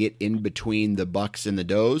trying to get in between the bucks and the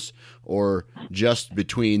does, or just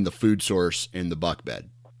between the food source and the buck bed?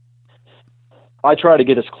 I try to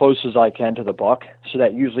get as close as I can to the buck, so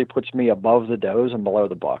that usually puts me above the does and below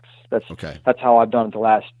the bucks. That's how I've done it the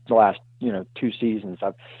last 2 seasons.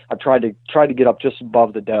 I've tried to get up just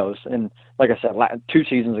above the does, and like I said, 2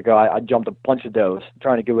 seasons ago I jumped a bunch of does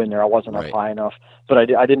trying to go in there. I wasn't up high enough, but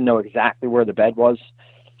I didn't know exactly where the bed was,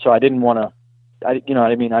 so I didn't want to. I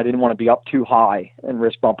didn't want to be up too high and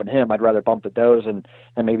risk bumping him. I'd rather bump the does and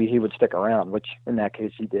maybe he would stick around, which in that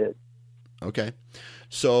case he did. Okay,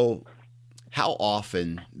 so how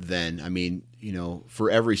often then? I mean, for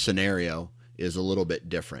every scenario is a little bit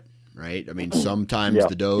different, right? I mean, sometimes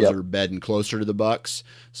the does are bedding closer to the bucks,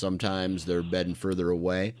 sometimes they're bedding further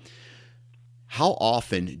away. How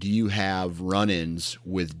often do you have run-ins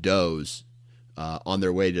with does on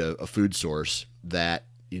their way to a food source that,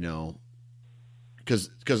 because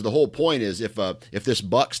the whole point is if this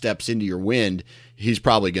buck steps into your wind, he's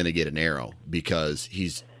probably going to get an arrow because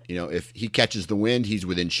he's, if he catches the wind, he's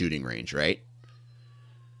within shooting range, right?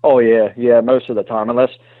 Oh yeah, most of the time,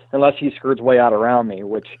 unless he skirts way out around me,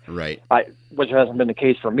 which hasn't been the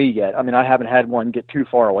case for me yet. I mean, I haven't had one get too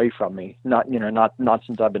far away from me. Not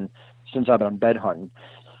since I've been bed hunting.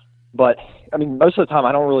 But I mean, most of the time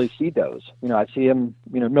I don't really see those. I see them,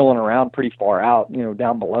 milling around pretty far out,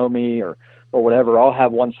 down below me or whatever. I'll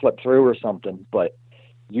have one slip through or something, but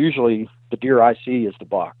usually the deer I see is the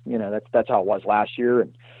buck. That's how it was last year,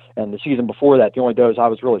 and the season before that, the only does I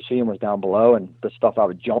was really seeing was down below, and the stuff I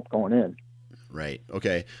would jump going in. Right.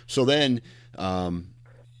 Okay. So then,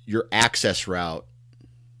 your access route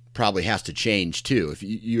probably has to change too.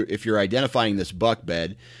 If you're identifying this buck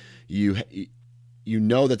bed, you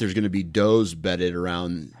know that there's going to be does bedded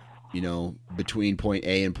around, between point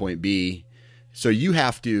A and point B. So you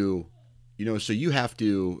have to,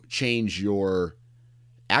 change your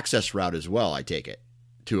access route as well, I take it,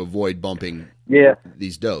 to avoid bumping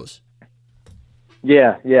these does.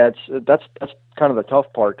 Yeah. That's kind of the tough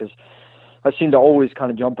part, because I seem to always kind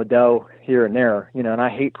of jump a doe here and there, and I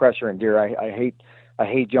hate pressuring deer. I I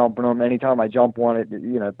hate jumping them. Anytime I jump one,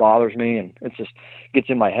 it bothers me, and it just gets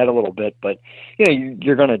in my head a little bit. But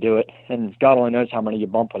you're going to do it, and God only knows how many you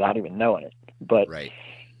bump without even knowing it. But right.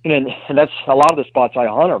 And that's a lot of the spots I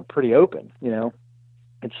hunt are pretty open.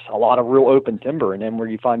 It's a lot of real open timber, and then where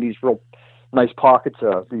you find these real nice pockets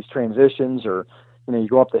of these transitions, or you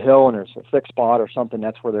go up the hill and there's a thick spot or something,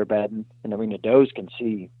 that's where they're bedding. And I mean, the does can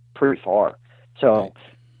see pretty far. So, Right.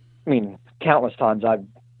 I mean, countless times I'd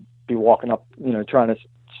be walking up, trying to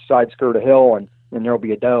side skirt a hill, and there'll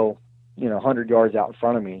be a doe, 100 yards out in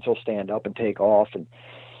front of me, and she'll stand up and take off. And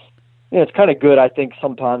it's kind of good, I think,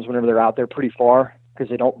 sometimes whenever they're out there pretty far, because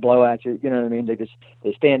they don't blow at you. You know what I mean?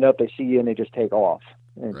 They stand up, they see you, and they just take off.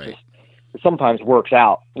 And Right. it sometimes works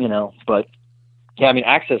out, but yeah, I mean,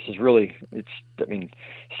 access is really,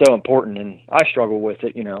 so important, and I struggle with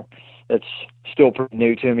it. It's still pretty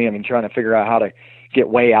new to me. I mean, trying to figure out how to get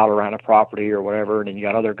way out around a property or whatever, and then you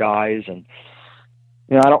got other guys, and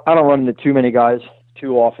I don't run into too many guys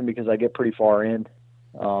too often because I get pretty far in.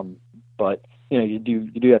 But you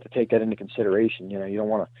do have to take that into consideration. You don't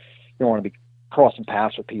want to be crossing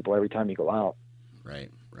paths with people every time you go out. Right.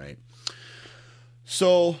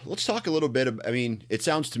 So let's talk a little bit. It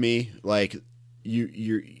sounds to me like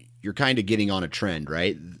you're kind of getting on a trend,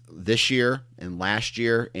 right? This year and last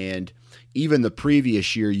year, and even the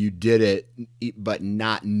previous year, you did it, but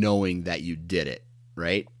not knowing that you did it,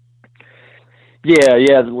 right?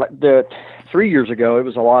 Yeah. The 3 years ago, it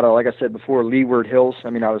was a lot of, like I said before, leeward hills. I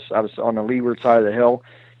mean, I was on the leeward side of the hill,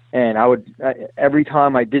 and every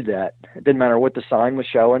time I did that, it didn't matter what the sign was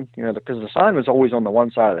showing, because the sign was always on the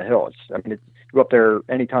one side of the hill. You go up there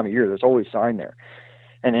any time of year, there's always sign there.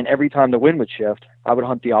 And then every time the wind would shift, I would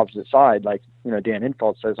hunt the opposite side, like Dan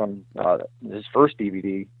Infalt says on his first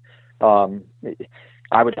DVD.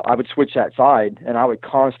 I would switch that side, and I would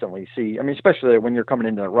constantly see. I mean, especially when you're coming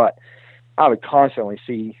into the rut, I would constantly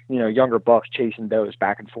see younger bucks chasing does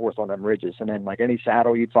back and forth on them ridges. And then like any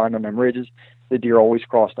saddle you'd find on them ridges, the deer always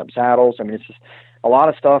crossed them saddles. I mean, it's just a lot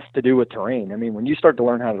of stuff to do with terrain. I mean, when you start to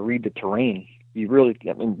learn how to read the terrain, you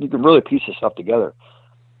can really piece this stuff together.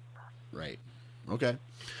 Right. Okay.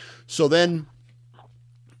 So then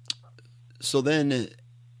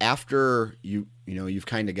after you've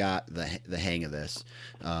kind of got the hang of this,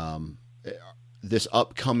 this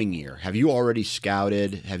upcoming year, have you already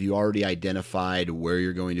scouted? Have you already identified where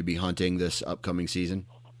you're going to be hunting this upcoming season?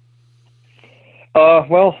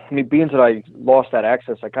 Well, I mean, being that I lost that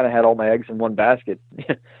access, I kind of had all my eggs in one basket,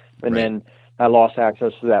 and Right. then I lost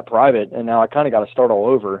access to that private, and now I kind of got to start all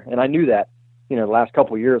over. And I knew that, the last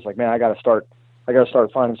couple of years, like, man, I got to start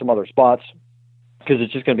finding some other spots, because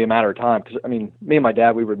it's just going to be a matter of time. Because I mean, me and my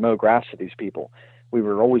dad, we would mow grass for these people. We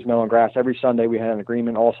were always mowing grass every Sunday. We had an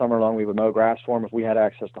agreement all summer long. We would mow grass for them if we had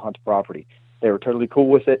access to hunt the property. They were totally cool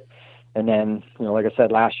with it. And then, like I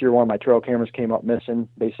said, last year, one of my trail cameras came up missing.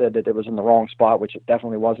 They said that it was in the wrong spot, which it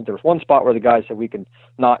definitely wasn't. There was one spot where the guy said we can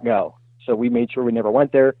not go. So we made sure we never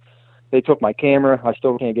went there. They took my camera. I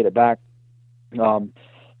still can't get it back.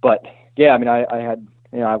 But yeah, I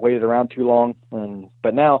mean, I waited around too long.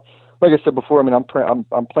 But now, like I said before, I mean,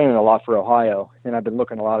 I'm planning a lot for Ohio, and I've been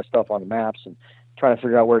looking at a lot of stuff on the maps and trying to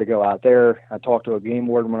figure out where to go out there. I talked to a game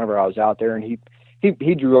warden whenever I was out there, and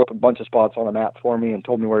he drew up a bunch of spots on the map for me and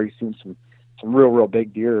told me where he's seen some real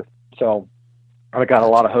big deer. So I got a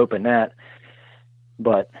lot of hope in that.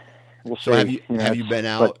 But we'll see. So have you been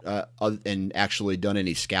out and actually done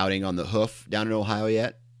any scouting on the hoof down in Ohio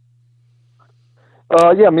yet?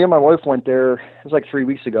 Yeah, me and my wife went there. It was like 3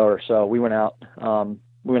 weeks ago or so. We went out.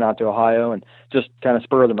 We went out to Ohio and just kind of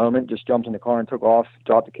spur of the moment, just jumped in the car and took off,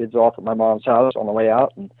 dropped the kids off at my mom's house on the way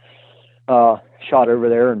out, and shot over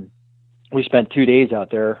there. And we spent 2 days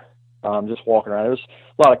out there just walking around. There was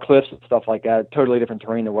a lot of cliffs and stuff like that, totally different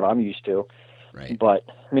terrain than what I'm used to. Right. But,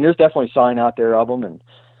 I mean, there's definitely sign out there of them. And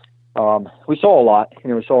we saw a lot.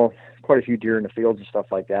 We saw quite a few deer in the fields and stuff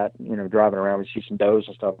like that. Driving around, we see some does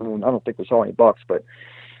and stuff. I don't think we saw any bucks, but,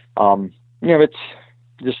 it's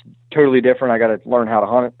just totally different. I got to learn how to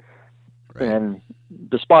hunt it. Right. And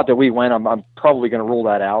the spot that we went, I'm probably going to rule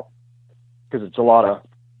that out because it's a lot of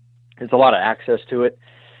access to it.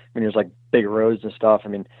 I mean, there's like big roads and stuff. I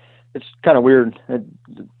mean, it's kind of weird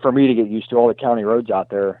for me to get used to all the county roads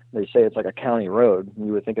out there. They say it's like a county road.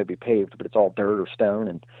 You would think it'd be paved, but it's all dirt or stone.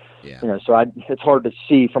 And, yeah. So it's hard to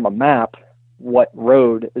see from a map what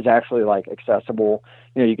road is actually like accessible.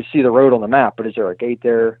 You can see the road on the map, but is there a gate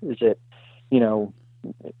there? Is it,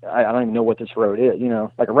 I don't even know what this road is,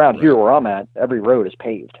 like around here where I'm at, every road is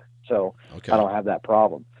paved. So Okay. I don't have that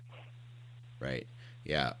problem. Right.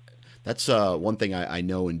 Yeah. That's one thing I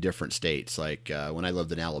know in different states. Like when I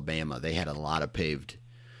lived in Alabama, they had a lot of paved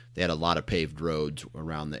they had a lot of paved roads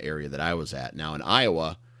around the area that I was at. Now in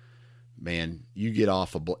Iowa, man, you get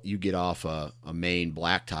off a main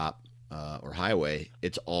blacktop or highway,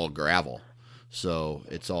 it's all gravel. So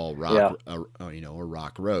it's all rock, a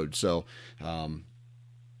rock road. So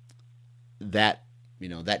that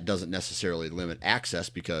doesn't necessarily limit access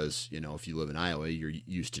because, if you live in Iowa, you're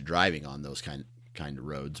used to driving on those kind of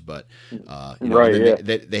roads. But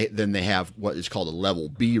then they have what is called a level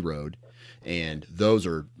B road, and those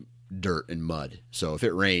are dirt and mud. So if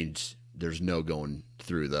it rains, there's no going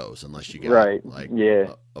through those unless you got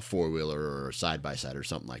a four-wheeler or a side-by-side or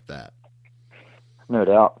something like that. No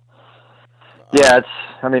doubt. Yeah,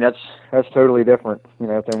 that's totally different,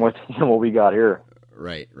 than what we got here.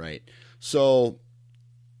 Right. So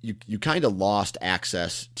you kind of lost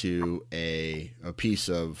access to a piece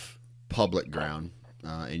of public ground,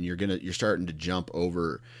 and you're starting to jump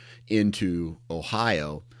over into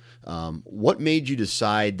Ohio. What made you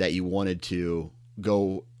decide that you wanted to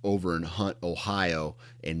go over and hunt Ohio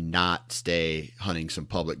and not stay hunting some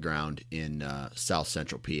public ground in South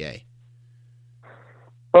Central PA?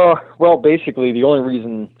 Well, basically the only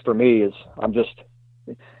reason for me is I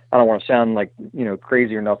don't want to sound like,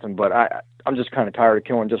 crazy or nothing, but I'm just kind of tired of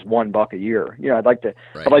killing just one buck a year. I'd like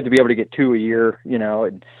to be able to get two a year,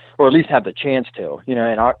 or at least have the chance to,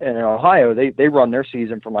 and in Ohio, they run their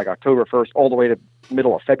season from like October 1st all the way to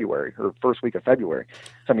middle of February or first week of February.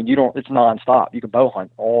 So, it's nonstop. You can bow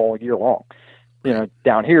hunt all year long.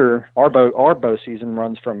 Down here, our bow season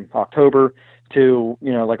runs from October to,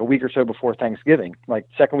 like a week or so before Thanksgiving, like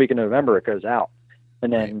second week of November, it goes out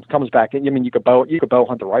and then comes back in. You could bow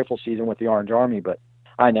hunt the rifle season with the Orange Army, but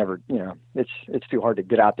I never, it's too hard to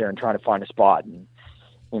get out there and try to find a spot. And,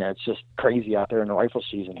 it's just crazy out there in the rifle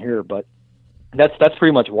season here, but that's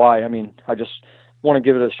pretty much why. I just want to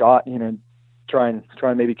give it a shot, try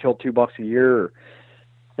and maybe kill 2 bucks a year.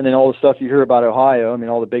 And then all the stuff you hear about Ohio,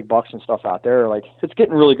 all the big bucks and stuff out there, like it's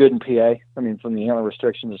getting really good in PA. From the antler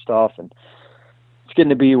restrictions and stuff, and it's getting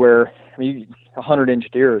to be where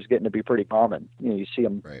 100-inch deer is getting to be pretty common. You see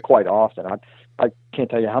them quite often. I can't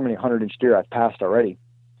tell you how many 100-inch deer I've passed already.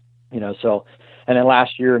 So, and then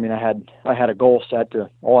last year, I had a goal set to,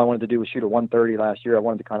 all I wanted to do was shoot a 130 last year. I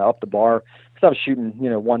wanted to kind of up the bar because I was shooting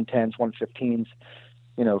 110s, 115s,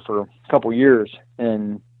 for a couple years,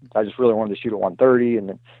 and I just really wanted to shoot a 130, and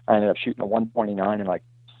then I ended up shooting a 129 in like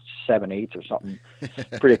 7/8 or something,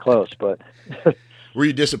 pretty close. But were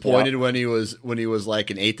you disappointed when he was like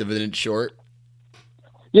an eighth of an inch short?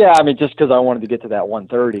 Yeah, just because I wanted to get to that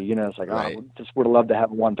 130, it's like, I just would have loved to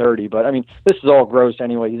have a 130. But this is all gross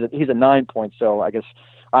anyway. He's a 9 point, so I guess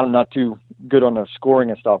I'm not too good on the scoring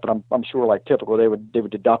and stuff. But I'm sure, like typical, they would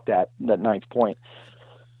deduct that 9th point.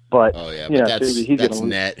 But that's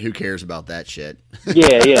net. Who cares about that shit?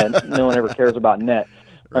 yeah. No one ever cares about net.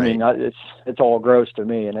 Right. It's all gross to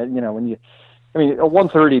me. And when a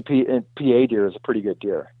 130 PA deer is a pretty good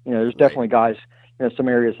deer. There's definitely guys. Some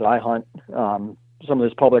areas that I hunt. Some of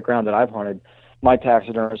this public ground that I've hunted, my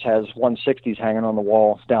taxidermist has 160s hanging on the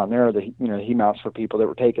wall down there that he mounts for people that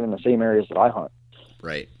were taken in the same areas that I hunt.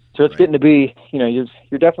 Right. So it's getting to be, you're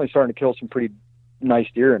definitely starting to kill some pretty nice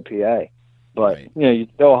deer in PA. But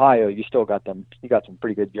Ohio, you still got them. You got some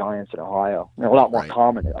pretty good giants in Ohio. They're a lot more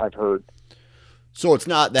common, I've heard. So it's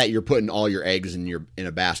not that you're putting all your eggs in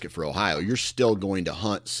a basket for Ohio. You're still going to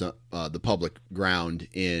hunt the public ground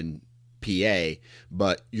in PA,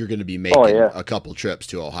 but you're going to be making a couple trips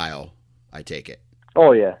to Ohio, I take it.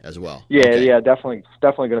 Oh yeah, as well. Yeah, okay. Yeah, definitely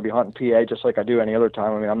going to be hunting PA just like I do any other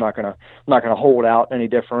time. I'm not gonna hold out any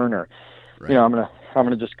different, or I'm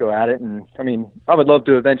gonna just go at it. And I would love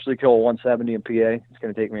to eventually kill a 170 in PA. It's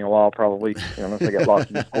going to take me a while, probably, unless I get lost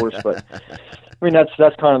in the course. But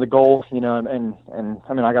that's kind of the goal, and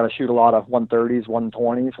I got to shoot a lot of 130s,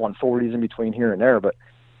 120s, 140s in between here and there. But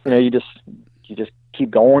you just keep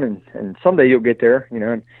going, and someday you'll get there,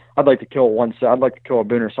 and I'd like to kill a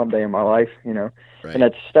booner someday in my life, Right.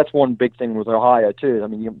 And that's one big thing with Ohio too.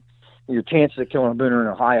 Your chances of killing a booner in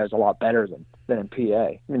Ohio is a lot better than in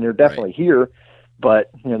PA. They're definitely here,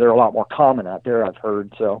 but they're a lot more common out there, I've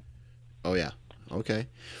heard. So. Oh yeah. Okay.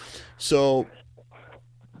 So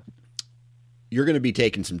you're going to be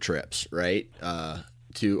taking some trips, right?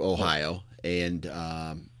 To Ohio, and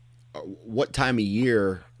what time of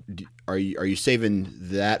year are you saving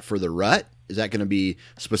that for the rut? Is that going to be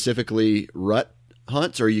specifically rut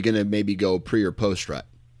hunts, or are you going to maybe go pre or post rut?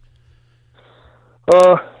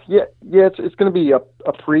 Yeah, it's going to be a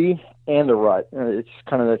pre and a rut. It's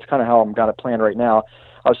kind of how I'm got it planned right now.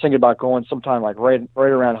 I was thinking about going sometime like right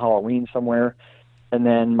around Halloween somewhere, and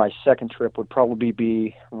then my second trip would probably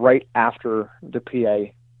be right after the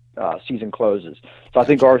PA season closes. So I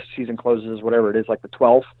think our season closes, whatever it is, like the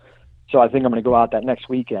 12th. So I think I'm going to go out that next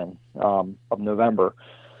weekend of November.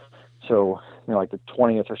 So, like the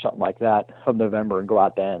 20th or something like that of November, and go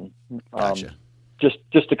out then. Gotcha.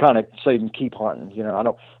 Just to kind of so you can keep hunting.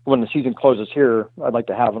 When the season closes here, I'd like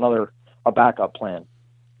to have a backup plan.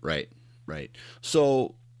 Right.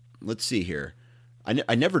 So let's see here.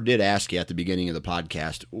 I never did ask you at the beginning of the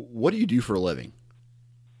podcast, what do you do for a living?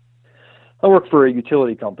 I work for a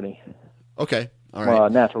utility company. Okay. All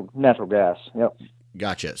right. Natural gas. Yep.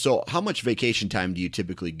 Gotcha. So how much vacation time do you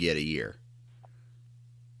typically get a year?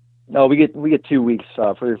 No, we get 2 weeks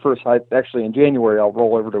for your first. Actually, in January, I'll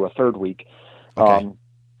roll over to a third week. Okay.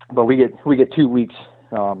 But we get 2 weeks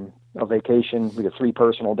of vacation. We get 3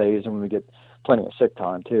 personal days, and we get plenty of sick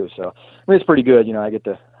time too. So it's pretty good. I get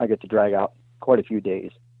to drag out quite a few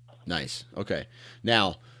days. Nice. Okay.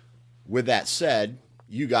 Now, with that said,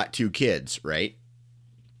 you got 2 kids, right?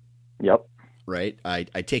 Yep. Right. I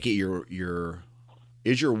take it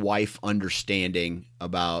is your wife understanding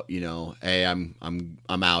about, hey, I'm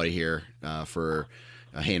out of here for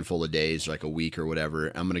a handful of days, like a week or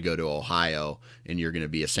whatever. I'm going to go to Ohio, and you're going to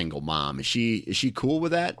be a single mom. Is she cool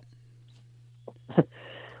with that?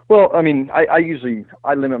 Well, I mean,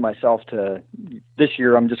 I limit myself to this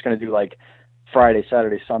year. I'm just going to do like Friday,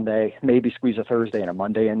 Saturday, Sunday, maybe squeeze a Thursday and a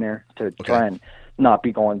Monday in there to try and not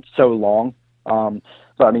be going so long.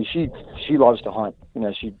 But I mean, she loves to hunt.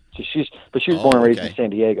 She was born and raised in San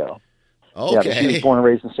Diego. Okay. Yeah, but she was born and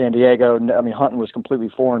raised in San Diego. I mean, hunting was completely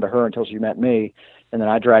foreign to her until she met me, and then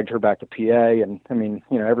I dragged her back to PA. And I mean,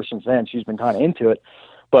 ever since then, she's been kind of into it.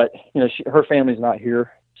 But her family's not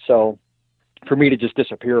here, so for me to just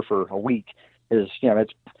disappear for a week is,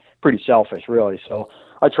 it's pretty selfish, really. So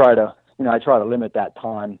I try to limit that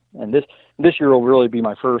time. And this year will really be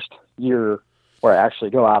my first year where I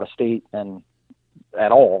actually go out of state and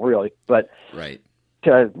at all, really. But right.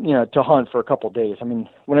 To hunt for a couple of days. I mean,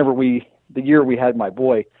 the year we had my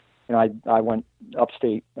boy, I went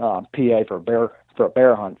upstate PA for a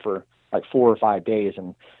bear hunt for like 4 or 5 days,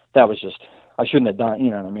 and that was just, I shouldn't have done.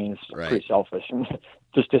 You know what I mean? It's pretty selfish, and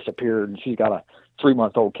just disappeared. And she's got a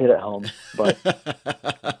 3-month-old kid at home, but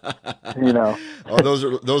Oh,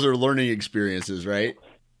 those are learning experiences, right?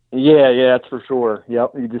 Yeah, that's for sure.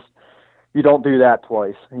 Yep, you don't do that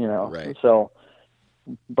twice, Right. So,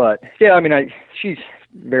 but yeah, I mean, she's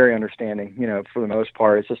very understanding, for the most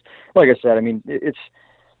part. It's just like I said. I mean,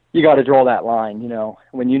 you got to draw that line,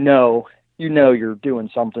 when you're doing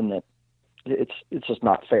something that it's just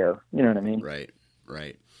not fair. You know what I mean?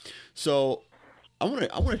 Right. So I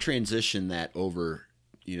want to transition that over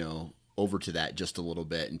to that just a little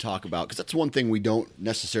bit and talk about, because that's one thing we don't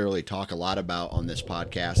necessarily talk a lot about on this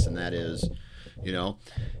podcast, and that is,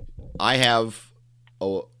 I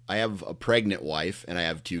have a pregnant wife and I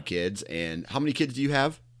have 2 kids. And how many kids do you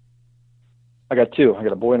have? I got 2. I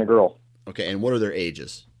got a boy and a girl. Okay, and what are their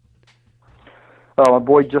ages? My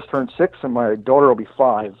boy just turned 6, and my daughter will be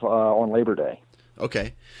 5 on Labor Day.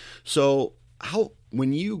 Okay, so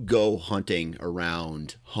when you go hunting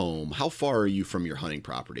around home, how far are you from your hunting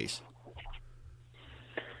properties?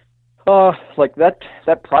 Like that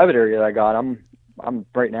private area that I got, I'm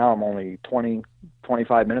right now, I'm only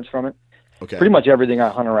 20-25 minutes from it. Okay. Pretty much everything I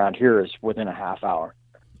hunt around here is within a half hour.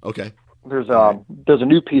 Okay. There's a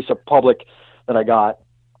new piece of public that I got.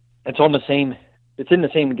 It's in the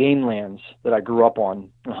same game lands that I grew up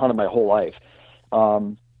on and hunted my whole life.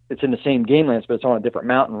 It's in the same game lands, but it's on a different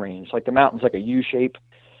mountain range. Like the mountain's like a U shape,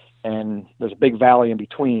 and there's a big valley in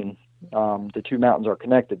between. The 2 mountains are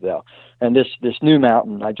connected though. And this new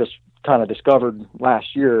mountain I just kind of discovered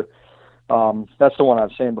last year. That's the one I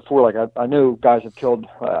was saying before. Like I know guys have killed,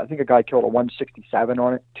 I think a guy killed a 167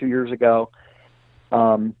 on it 2 years ago.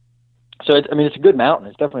 So it's a good mountain.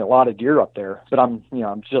 It's definitely a lot of deer up there, but I'm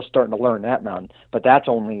just starting to learn that mountain, but that's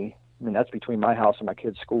between my house and my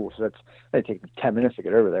kids' school. So they take 10 minutes to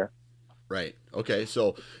get over there. Right. Okay.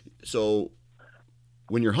 So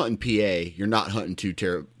when you're hunting PA, you're not hunting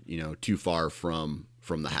too far from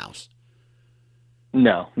the house.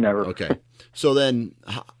 No, never. Okay. So then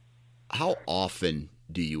how often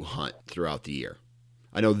do you hunt throughout the year?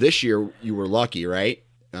 I know this year you were lucky, right?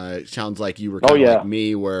 It sounds like you were kind of like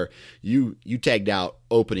me, where you tagged out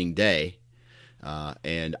opening day,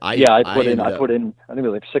 and I put in I think it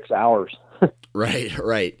was like 6 hours.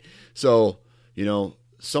 Right. So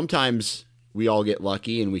sometimes we all get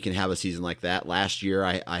lucky and we can have a season like that. Last year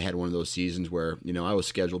I had one of those seasons where I was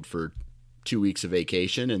scheduled for 2 weeks of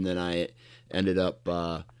vacation, and then I ended up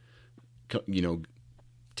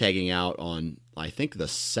tagging out on, I think, the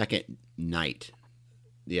second night.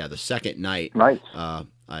 Yeah, the second night. Nice.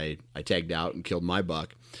 I tagged out and killed my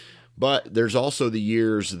buck. But there's also the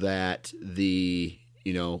years that we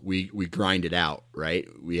grind it out, right?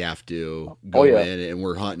 We have to go in and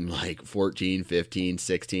we're hunting like 14, 15,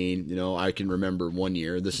 16. I can remember one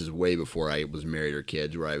year, this is way before I was married or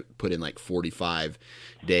kids, where I put in like 45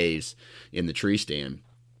 days in the tree stand.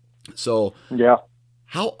 So yeah,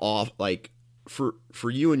 how off, like for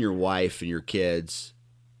you and your wife and your kids,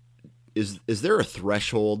 is there a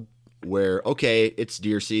threshold where, okay, it's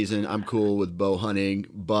deer season, I'm cool with bow hunting,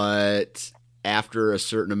 but after a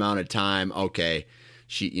certain amount of time, okay,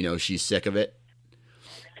 she's sick of it?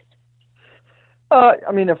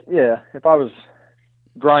 I mean, if I was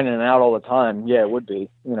grinding it out all the time, yeah, it would be.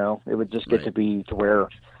 It would just get to be to where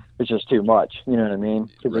it's just too much. You know what I mean?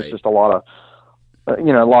 Because it's just a lot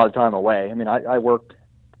of time away. I mean, I work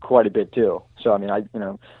quite a bit too. So I mean,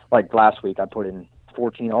 like last week, I put in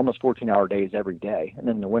almost 14-hour days every day, and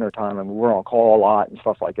then in the wintertime, I mean, we're on call a lot and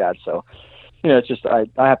stuff like that. So it's just I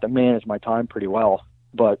have to manage my time pretty well.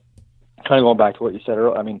 But kind of going back to what you said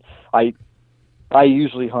earlier, I mean, I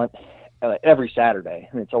usually hunt every Saturday.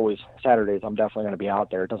 I mean, it's always Saturdays. I'm definitely going to be out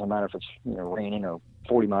there. It doesn't matter if it's raining or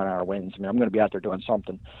 40-mile-an-hour winds. I mean, I'm going to be out there doing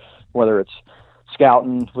something, whether it's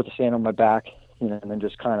scouting with the sand on my back, and then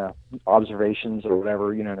just kind of observations or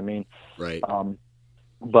whatever. You know what I mean? Right.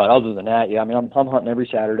 But other than that, yeah, I mean, I'm hunting every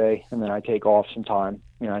Saturday, and then I take off some time.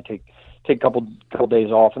 I take a couple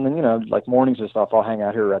days off, and then like mornings and stuff, I'll hang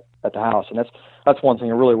out here at the house, and that's one thing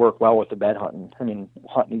that really worked well with the bed hunting. I mean,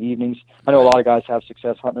 hunting the evenings. I know a lot of guys have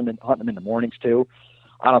success hunting them in the mornings too.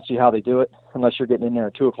 I don't see how they do it unless you're getting in there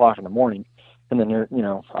at 2:00 in the morning, and then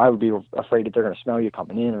I would be afraid that they're going to smell you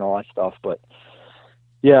coming in and all that stuff. But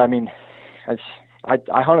yeah, I mean, I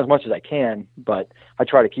hunt as much as I can, but I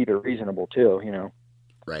try to keep it reasonable too.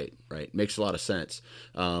 Right. Makes a lot of sense.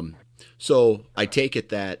 So I take it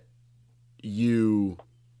that you,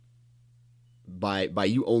 by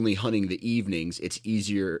you only hunting the evenings, it's an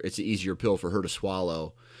easier pill for her to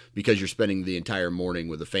swallow because you're spending the entire morning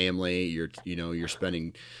with the family. You're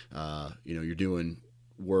spending, you're doing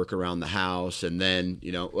work around the house, and then,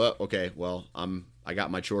 I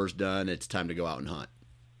got my chores done. It's time to go out and hunt.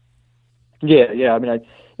 Yeah. I mean,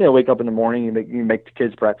 I wake up in the morning, you make the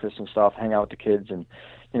kids breakfast and stuff, hang out with the kids, and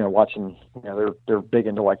watching. They're big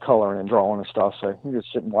into like coloring and drawing and stuff, so you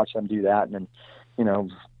just sit and watch them do that, and then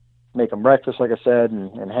make them breakfast, like I said,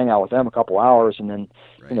 and hang out with them a couple hours, and then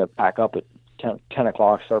pack up at 10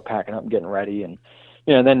 o'clock, start packing up and getting ready, and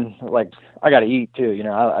then like I got to eat too.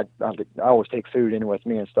 I always take food in with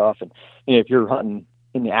me and stuff, and if you're hunting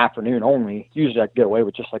in the afternoon only, usually I can get away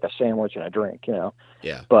with just like a sandwich and a drink,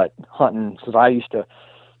 Yeah. But hunting, because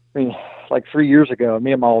I mean, like 3 years ago,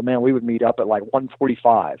 me and my old man, we would meet up at like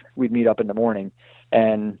 1:45. We'd meet up in the morning,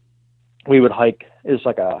 and we would hike. It's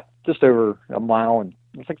like just over a mile, and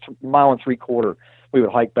it's like a mile and 3/4. We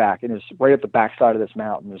would hike back, and it's right up the backside of this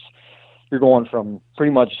mountain. You're going from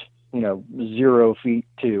pretty much 0 feet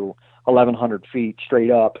to 1,100 feet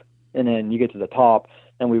straight up, and then you get to the top,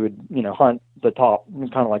 and we would hunt the top,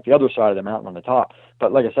 kind of like the other side of the mountain on the top.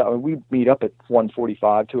 But like I said, we'd meet up at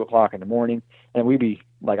 1:45, 2:00 in the morning, and we'd be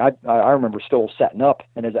like, I remember still setting up,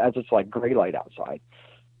 and as it's like gray light outside.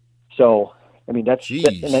 So I mean, that's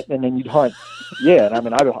and then you'd hunt. Yeah, and I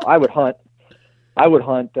mean, I would hunt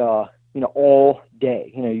all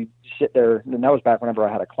day. You sit there, and that was back whenever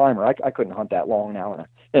I had a climber. I couldn't hunt that long now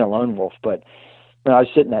in a lone wolf, but I was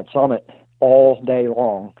sitting at summit all day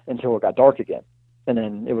long until it got dark again, and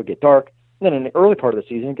then it would get dark. And then in the early part of the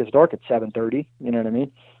season, it gets dark at 7:30. You know what I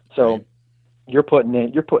mean? So right. you're putting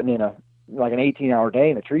in an 18-hour day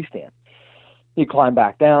in a tree stand. You climb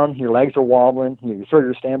back down, your legs are wobbling, you throw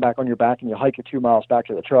your stand back on your back, and you hike your 2 miles back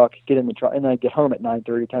to the truck, get in the truck, and then get home at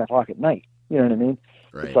 9:30, 10 o'clock at night. You know what I mean?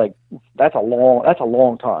 Right. It's like that's a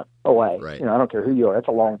long time away. Right. I don't care who you are. That's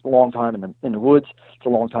a long time in the woods. It's a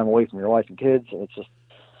long time away from your wife and kids, and it's just.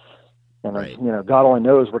 And right. God only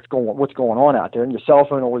knows what's going on out there. And your cell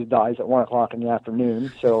phone always dies at 1:00 in the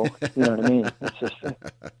afternoon. So you know what I mean. It's just.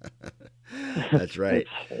 That's right.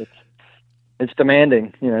 It's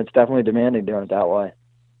demanding. It's definitely demanding doing it that way.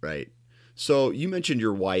 Right. So you mentioned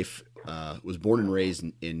your wife was born and raised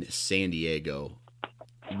in San Diego.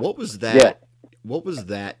 What was that? Yeah. What was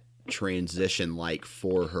that transition like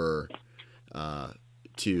for her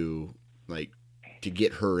to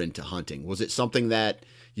get her into hunting? Was it something that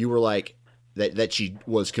you were like that she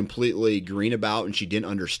was completely green about and she didn't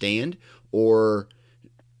understand, or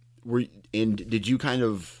did you kind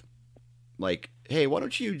of like, hey, why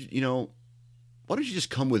don't you just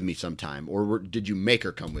come with me sometime, or did you make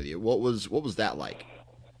her come with you? What was that like?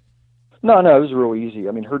 No, it was real easy.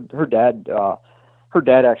 I mean, her dad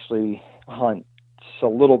actually hunts a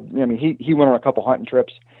little. I mean, he went on a couple hunting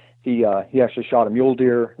trips. He actually shot a mule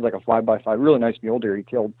deer, like a 5x5, really nice mule deer he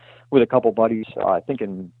killed with a couple buddies, I think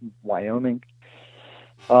in Wyoming.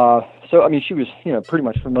 So I mean, she was, you know, pretty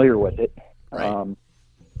much familiar with it. Right.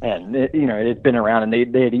 And it, you know, it had been around, and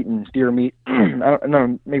they had eaten deer meat. I don't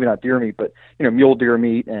know, maybe not deer meat, but, you know, mule deer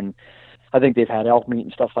meat, and I think they've had elk meat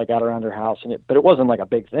and stuff like that around their house. But it wasn't like a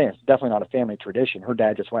big thing. It's definitely not a family tradition. Her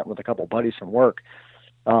dad just went with a couple buddies from work.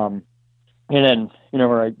 And then, you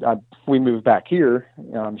know, we moved back here.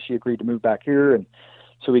 She agreed to move back here, and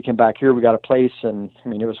so we came back here. We got a place, and I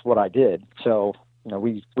mean, it was what I did. So, you know,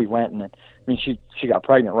 we went, and I mean, she got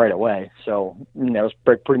pregnant right away. So, you know, it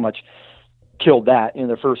was pretty much killed that in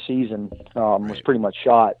the first season. Was pretty much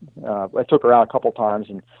shot. I took her out a couple times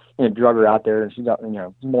and, you know, drug her out there, and she got, you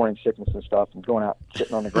know, morning sickness and stuff, and going out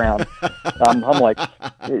sitting on the ground. I'm like,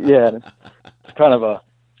 yeah, it's kind of a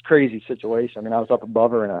crazy situation. I mean, I was up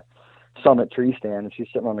above her in a summit tree stand, and she's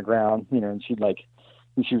sitting on the ground, you know, and she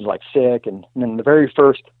was like sick. And then the very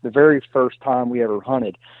first time we ever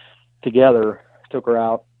hunted together, took her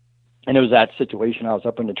out, and it was that situation. I was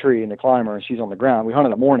up in the tree in the climber, and she's on the ground. We hunted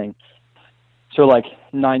in the morning. So like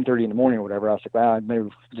 9:30 in the morning or whatever, I was like, well, maybe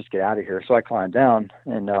we'll just get out of here. So I climbed down,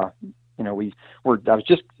 and, you know, I was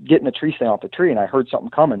just getting the tree stand off the tree, and I heard something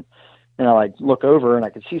coming, and I like look over, and I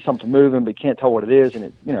could see something moving, but you can't tell what it is. And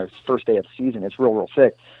it, you know, it's first day of the season. It's real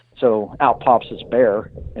thick. So out pops this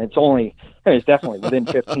bear, and it's definitely within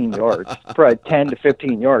 15 yards, probably 10 to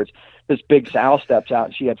 15 yards. This big sow steps out,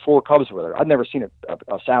 and she had 4 cubs with her. I'd never seen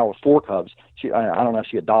a sow with 4 cubs. I don't know if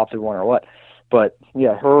she adopted one or what. But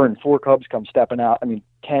yeah, her and 4 cubs come stepping out. I mean,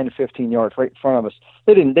 10 to 15 yards right in front of us.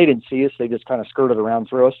 They didn't see us. They just kind of skirted around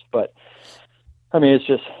through us. But I mean, it's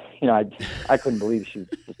just, you know, I couldn't believe she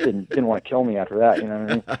just didn't want to kill me after that. You know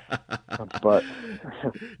what I mean? But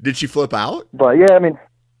did she flip out? But yeah, I mean,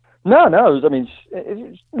 no.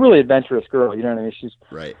 It's really adventurous girl. You know what I mean? She's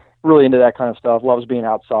right. Really into that kind of stuff. Loves being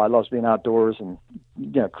outside. Loves being outdoors, and,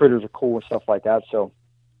 you know, critters are cool and stuff like that. So,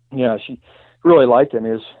 you know, she really liked him.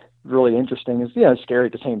 It was really interesting. It's, you know, scary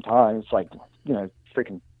at the same time. It's like, you know,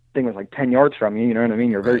 freaking thing was like 10 yards from you. You know what I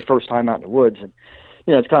mean? Your very first time out in the woods, and,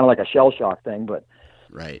 you know, it's kind of like a shell shock thing. But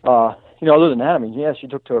right. You know, other than that, I mean, yeah, she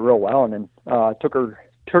took to it real well. And then took her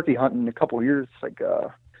turkey hunting a couple of years, like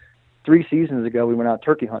 3 seasons ago. We went out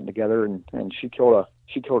turkey hunting together, and she killed a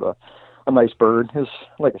nice bird. It was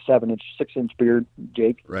like a 6-inch beard,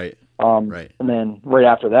 Jake. Right. Right. And then right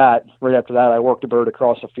after that, I worked a bird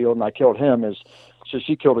across the field, and I killed him. So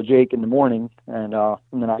she killed a Jake in the morning, and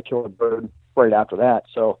then I killed a bird right after that.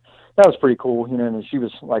 So that was pretty cool, you know. And she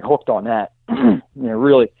was like hooked on that, you know,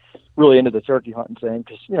 really, really into the turkey hunting thing.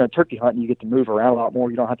 Because, you know, turkey hunting, you get to move around a lot more.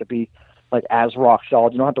 You don't have to be like as rock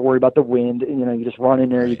solid. You don't have to worry about the wind. You know, you just run in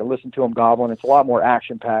there. You can listen to them gobbling. It's a lot more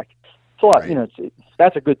action packed. It's a lot, you know.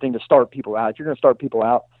 That's a good thing to start people out. If you're going to start people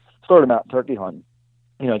out, start them out turkey hunting.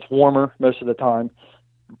 You know, it's warmer most of the time,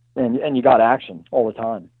 and you got action all the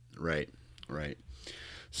time. Right.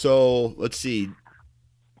 So let's see.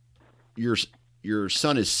 Your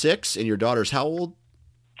son is 6, and your daughter's how old?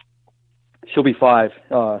 She'll be 5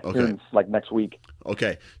 in, like, next week.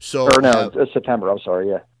 Okay. So it's September. I'm sorry.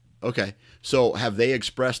 Yeah. Okay. So have they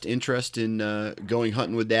expressed interest in going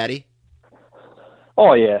hunting with Daddy?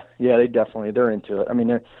 Oh yeah, they're into it. I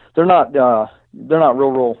mean, they're not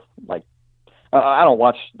real like. I don't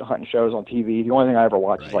watch the hunting shows on TV. The only thing I ever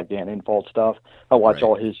watch is like Dan Infalt stuff. I watch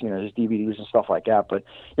all his, you know, his DVDs and stuff like that. But,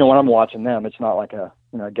 you know, when I'm watching them, it's not like a,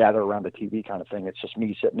 you know, gather around the TV kind of thing. It's just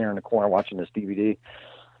me sitting there in the corner watching this DVD.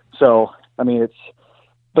 So, I mean,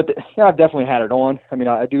 yeah, I've definitely had it on. I mean,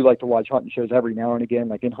 I do like to watch hunting shows every now and again,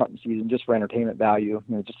 like in hunting season, just for entertainment value,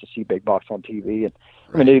 you know, just to see big bucks on TV. And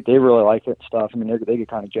I mean, they really like it and stuff. I mean, they get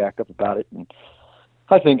kind of jacked up about it. And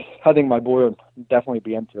I think my boy would definitely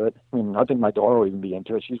be into it. I mean, I think my daughter will even be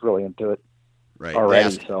into it. She's really into it. Right.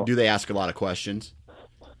 Already. Do they ask a lot of questions?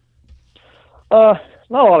 Not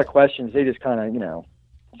a lot of questions. They just kind of, you know,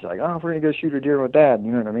 it's like, oh, we're going to go shoot a deer with Dad.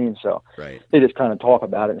 You know what I mean? So they just kind of talk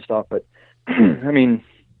about it and stuff. But I mean,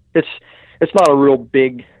 it's not a real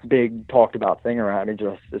big talked about thing around me.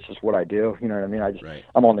 This is what I do. You know what I mean?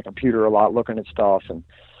 I'm on the computer a lot looking at stuff.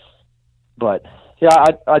 But yeah,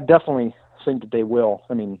 I definitely think that they will.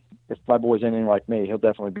 I mean, if my boy's anything like me, he'll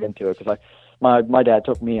definitely be into it. Because my dad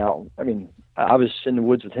took me out. I mean, I was in the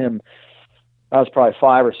woods with him. I was probably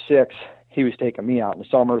 5 or 6. He was taking me out in the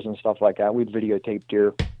summers and stuff like that. We'd videotape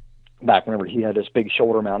deer back whenever he had this big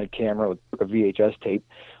shoulder-mounted camera with a VHS tape.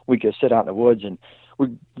 We could sit out in the woods and we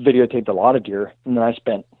videotaped a lot of deer. And then I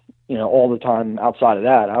spent, you know, all the time outside of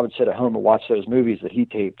that. I would sit at home and watch those movies that he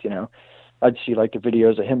taped, you know. I'd see like the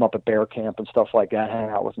videos of him up at bear camp and stuff like that, hanging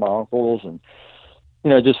out with my uncles. And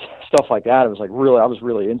just stuff like that. It was like I was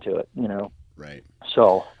really into it, Right.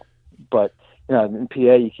 So, but, in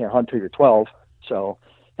PA, you can't hunt till you're 12. So,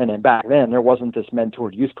 and then back then there wasn't this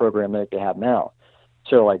mentored youth program like they have now.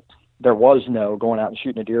 So like there was no going out and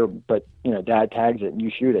shooting a deer, but, dad tags it and you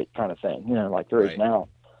shoot it kind of thing, like there is now.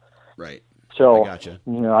 Right. So, I gotcha.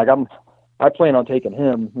 I plan on taking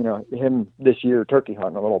him, him this year turkey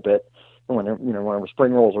hunting a little bit. And whenever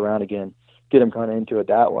spring rolls around again, get him kind of into it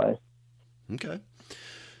that way. Okay.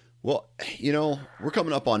 Well, we're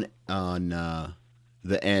coming up on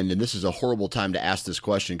the end, and this is a horrible time to ask this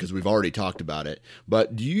question because we've already talked about it.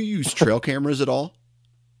 But do you use trail cameras at all?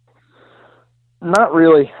 Not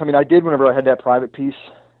really. I mean, I did whenever I had that private piece.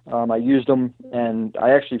 I used them, and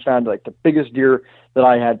I actually found like the biggest deer that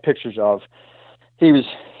I had pictures of. He was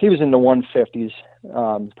in the 150s,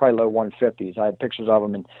 probably low 150s. I had pictures of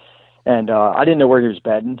him, and I didn't know where he was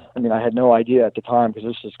bedding. I mean, I had no idea at the time because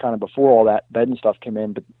this is kind of before all that bedding stuff came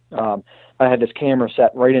in. But I had this camera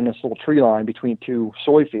set right in this little tree line between two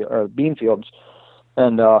bean fields,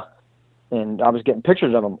 and I was getting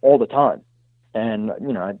pictures of him all the time. And I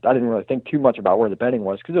didn't really think too much about where the bedding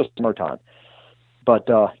was because it was summertime. But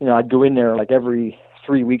I'd go in there like every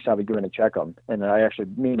 3 weeks. I would go in and check him, and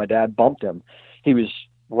me and my dad bumped him. He was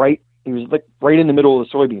like right in the middle of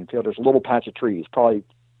the soybean field. There's a little patch of trees, probably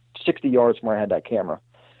 60 yards from where I had that camera,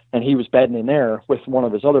 and he was bedding in there with one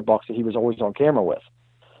of his other bucks that he was always on camera with.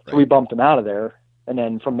 So we bumped him out of there, and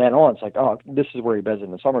then from then on, it's like, oh, this is where he beds in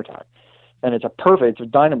the summertime, and it's a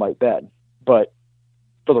dynamite bed. But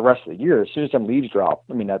for the rest of the year, as soon as some leaves drop,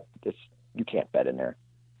 I mean you can't bed in there.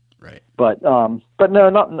 Right. But no,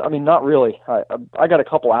 not really. I got a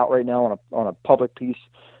couple out right now on a public piece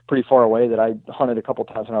pretty far away that I hunted a couple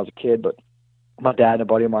times when I was a kid, but my dad and a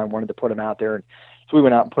buddy of mine wanted to put him out there, and so we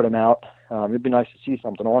went out and put him out. It'd be nice to see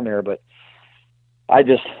something on there, but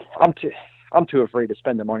I'm too afraid to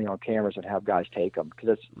spend the money on cameras and have guys take them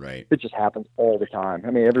because it just happens all the time.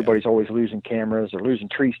 I mean, everybody's always losing cameras or losing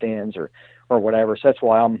tree stands or whatever. So that's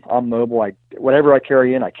why I'm mobile. Whatever I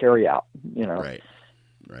carry in, I carry out. Right.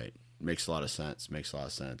 Makes a lot of sense.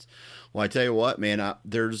 Well, I tell you what, man.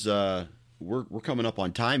 There's we're coming up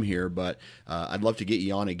on time here, but I'd love to get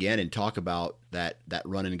you on again and talk about that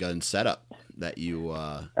run and gun setup that you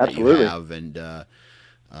have, and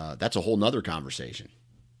that's a whole nother conversation.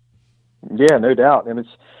 Yeah, no doubt. And we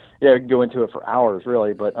can go into it for hours,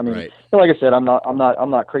 really. But I mean, like I said, I'm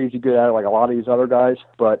not crazy good at it like a lot of these other guys.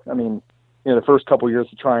 But I mean, the first couple of years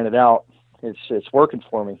of trying it out, it's working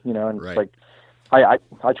for me. And it's like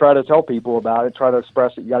I try to tell people about it, try to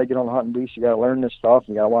express it. You got to get on the hunting beast. You got to learn this stuff.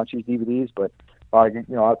 You got to watch these DVDs. But a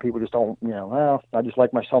lot of people just don't. Well, I just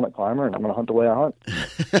like my summit climber, and I'm going to hunt the way I hunt.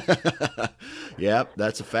 Yep,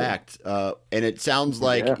 that's a fact. And it sounds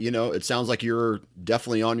like it sounds like you're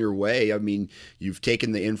definitely on your way. I mean, you've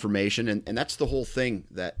taken the information, and that's the whole thing.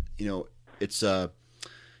 That it's the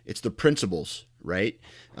principles, right?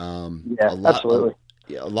 Absolutely.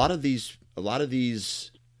 A lot of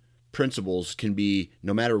these principles can be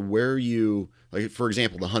no matter where you. Like, for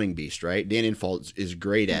example, the hunting beast, right? Dan Infalt is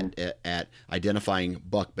great at identifying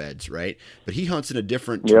buck beds, right? But he hunts in a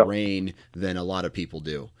different terrain than a lot of people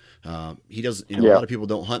do. He does, a lot of people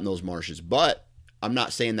don't hunt in those marshes, but I'm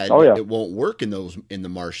not saying that it won't work in the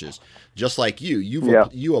marshes. Just like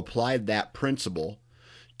you applied that principle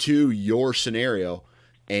to your scenario,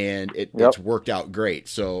 and it's worked out great.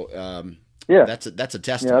 So that's a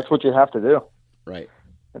testament. Yeah, that's what you have to do. Right.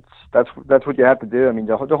 That's what you have to do. I mean,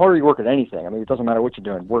 the harder you work at anything, I mean, it doesn't matter what you're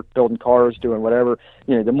doing, building cars, doing whatever,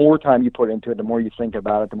 the more time you put into it, the more you think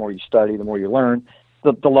about it, the more you study, the more you learn,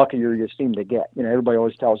 the luckier you seem to get. Everybody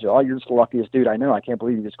always tells you, oh, you're just the luckiest dude I know. I can't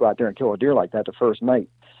believe you just go out there and kill a deer like that the first night.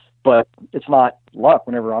 But it's not luck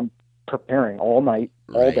whenever I'm preparing all night,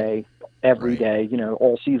 all day, every day,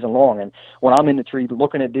 all season long. And when I'm in the tree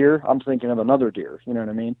looking at deer, I'm thinking of another deer. You know what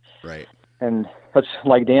I mean? Right. And that's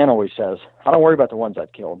like Dan always says, I don't worry about the ones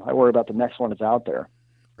I've killed. I worry about the next one that's out there.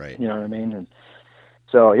 Right. You know what I mean? And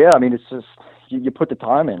so, I mean, it's just, you put the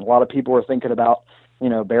time in. A lot of people are thinking about,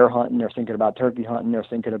 bear hunting. They're thinking about turkey hunting. They're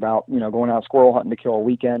thinking about, going out squirrel hunting to kill a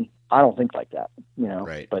weekend. I don't think like that,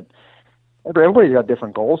 Right. But everybody's got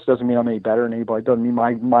different goals. Doesn't mean I'm any better than anybody. Doesn't mean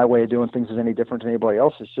my way of doing things is any different than anybody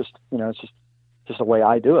else. It's just, it's just the way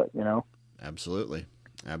I do it, Absolutely.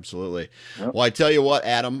 Yep. Well, I tell you what,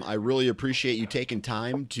 Adam, I really appreciate you taking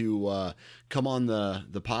time to come on the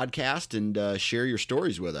podcast and share your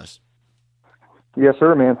stories with us. Yes,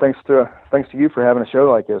 sir, man. Thanks to you for having a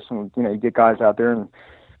show like this, and you get guys out there, and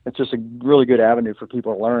it's just a really good avenue for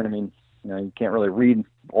people to learn. I mean, you can't really read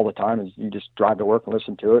all the time; you just drive to work and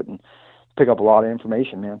listen to it, and pick up a lot of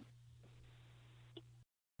information, man.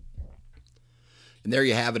 And there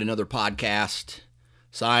you have it, another podcast,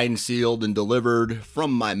 signed, sealed, and delivered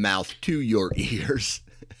from my mouth to your ears.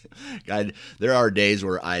 God, there are days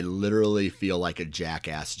where I literally feel like a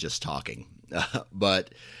jackass just talking.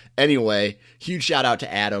 But anyway, huge shout out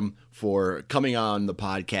to Adam for coming on the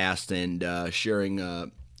podcast and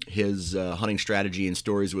sharing his hunting strategy and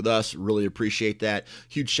stories with us. Really appreciate that.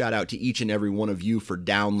 Huge shout out to each and every one of you for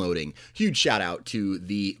downloading. Huge shout out to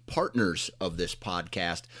the partners of this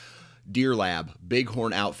podcast: Deer Lab,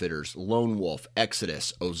 Bighorn Outfitters, Lone Wolf,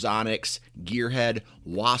 Exodus, Ozonics, Gearhead,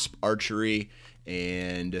 Wasp Archery,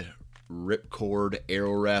 and Ripcord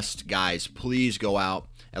Arrow Rest. Guys, please go out,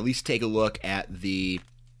 at least take a look at the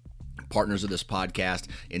partners of this podcast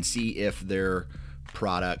and see if their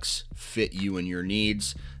products fit you and your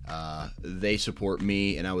needs. They support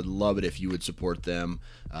me, and I would love it if you would support them.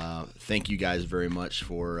 Thank you guys very much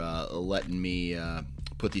for letting me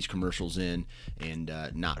put these commercials in and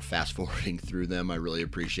not fast forwarding through them. I really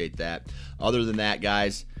appreciate that. Other than that,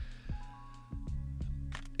 guys,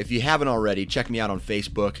 if you haven't already, check me out on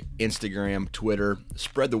Facebook, Instagram, Twitter.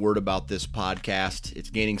 Spread the word about this podcast. It's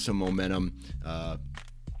gaining some momentum.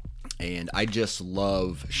 And I just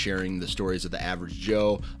love sharing the stories of the average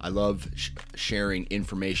Joe. I love sharing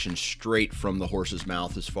information straight from the horse's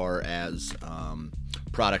mouth as far as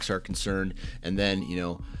products are concerned. And then,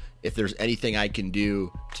 if there's anything I can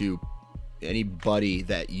do to anybody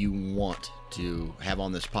that you want to have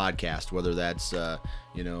on this podcast, whether that's, a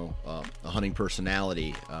hunting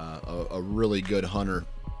personality, a really good hunter,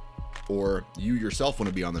 or you yourself want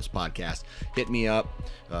to be on this podcast, hit me up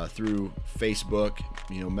through Facebook,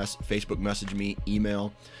 Facebook message me,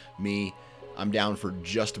 email me. I'm down for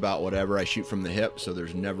just about whatever. I shoot from the hip, so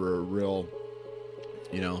there's never a real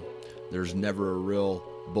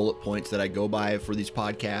bullet points that I go by for these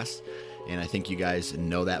podcasts, and I think you guys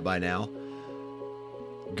know that by now.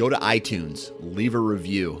 Go to iTunes, leave a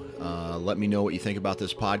review. Let me know what you think about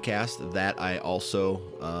this podcast. That I also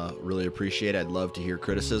really appreciate. I'd love to hear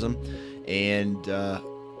criticism. And,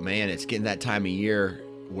 man, it's getting that time of year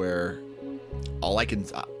where all I can,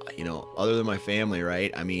 other than my family,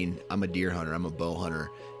 right? I mean, I'm a deer hunter. I'm a bow hunter.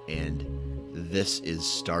 And this is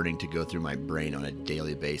starting to go through my brain on a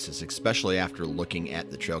daily basis, especially after looking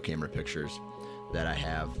at the trail camera pictures that I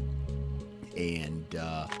have. And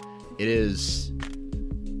it is...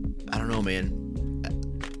 I don't know, man.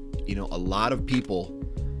 A lot of people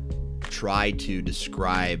try to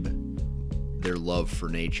describe their love for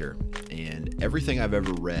nature, and everything I've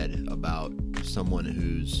ever read about someone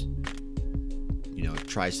who's,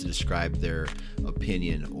 tries to describe their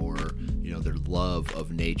opinion or, their love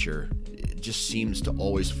of nature, it just seems to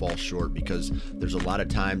always fall short, because there's a lot of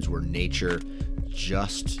times where nature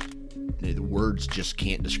the words just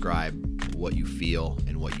can't describe what you feel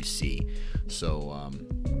and what you see. So,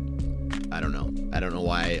 I don't know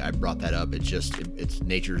why I brought that up. It's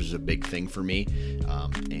nature is a big thing for me.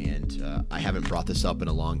 And I haven't brought this up in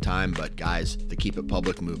a long time, but guys, the Keep It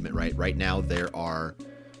Public movement, right? Right now, there are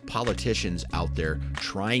politicians out there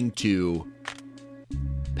trying to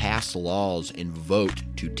pass laws and vote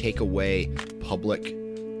to take away public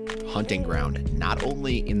hunting ground, not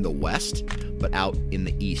only in the West, but out in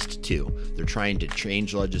the East too. They're trying to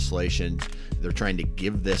change legislation. They're trying to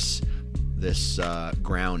give this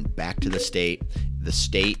ground back to the state. The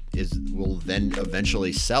state will then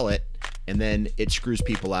eventually sell it, and then it screws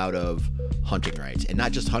people out of hunting rights. And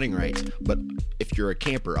not just hunting rights, but if you're a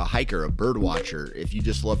camper, a hiker, a bird watcher, if you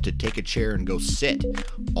just love to take a chair and go sit,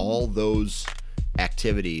 all those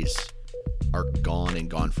activities are gone and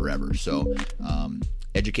gone forever. So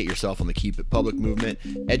educate yourself on the Keep It Public movement.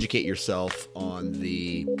 Educate yourself on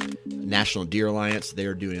the National Deer Alliance.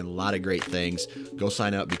 They're doing a lot of great things. Go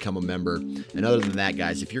sign up, become a member. And other than that,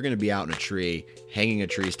 guys, if you're going to be out in a tree, hanging a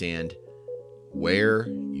tree stand, wear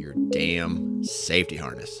your damn safety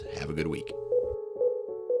harness. Have a good week.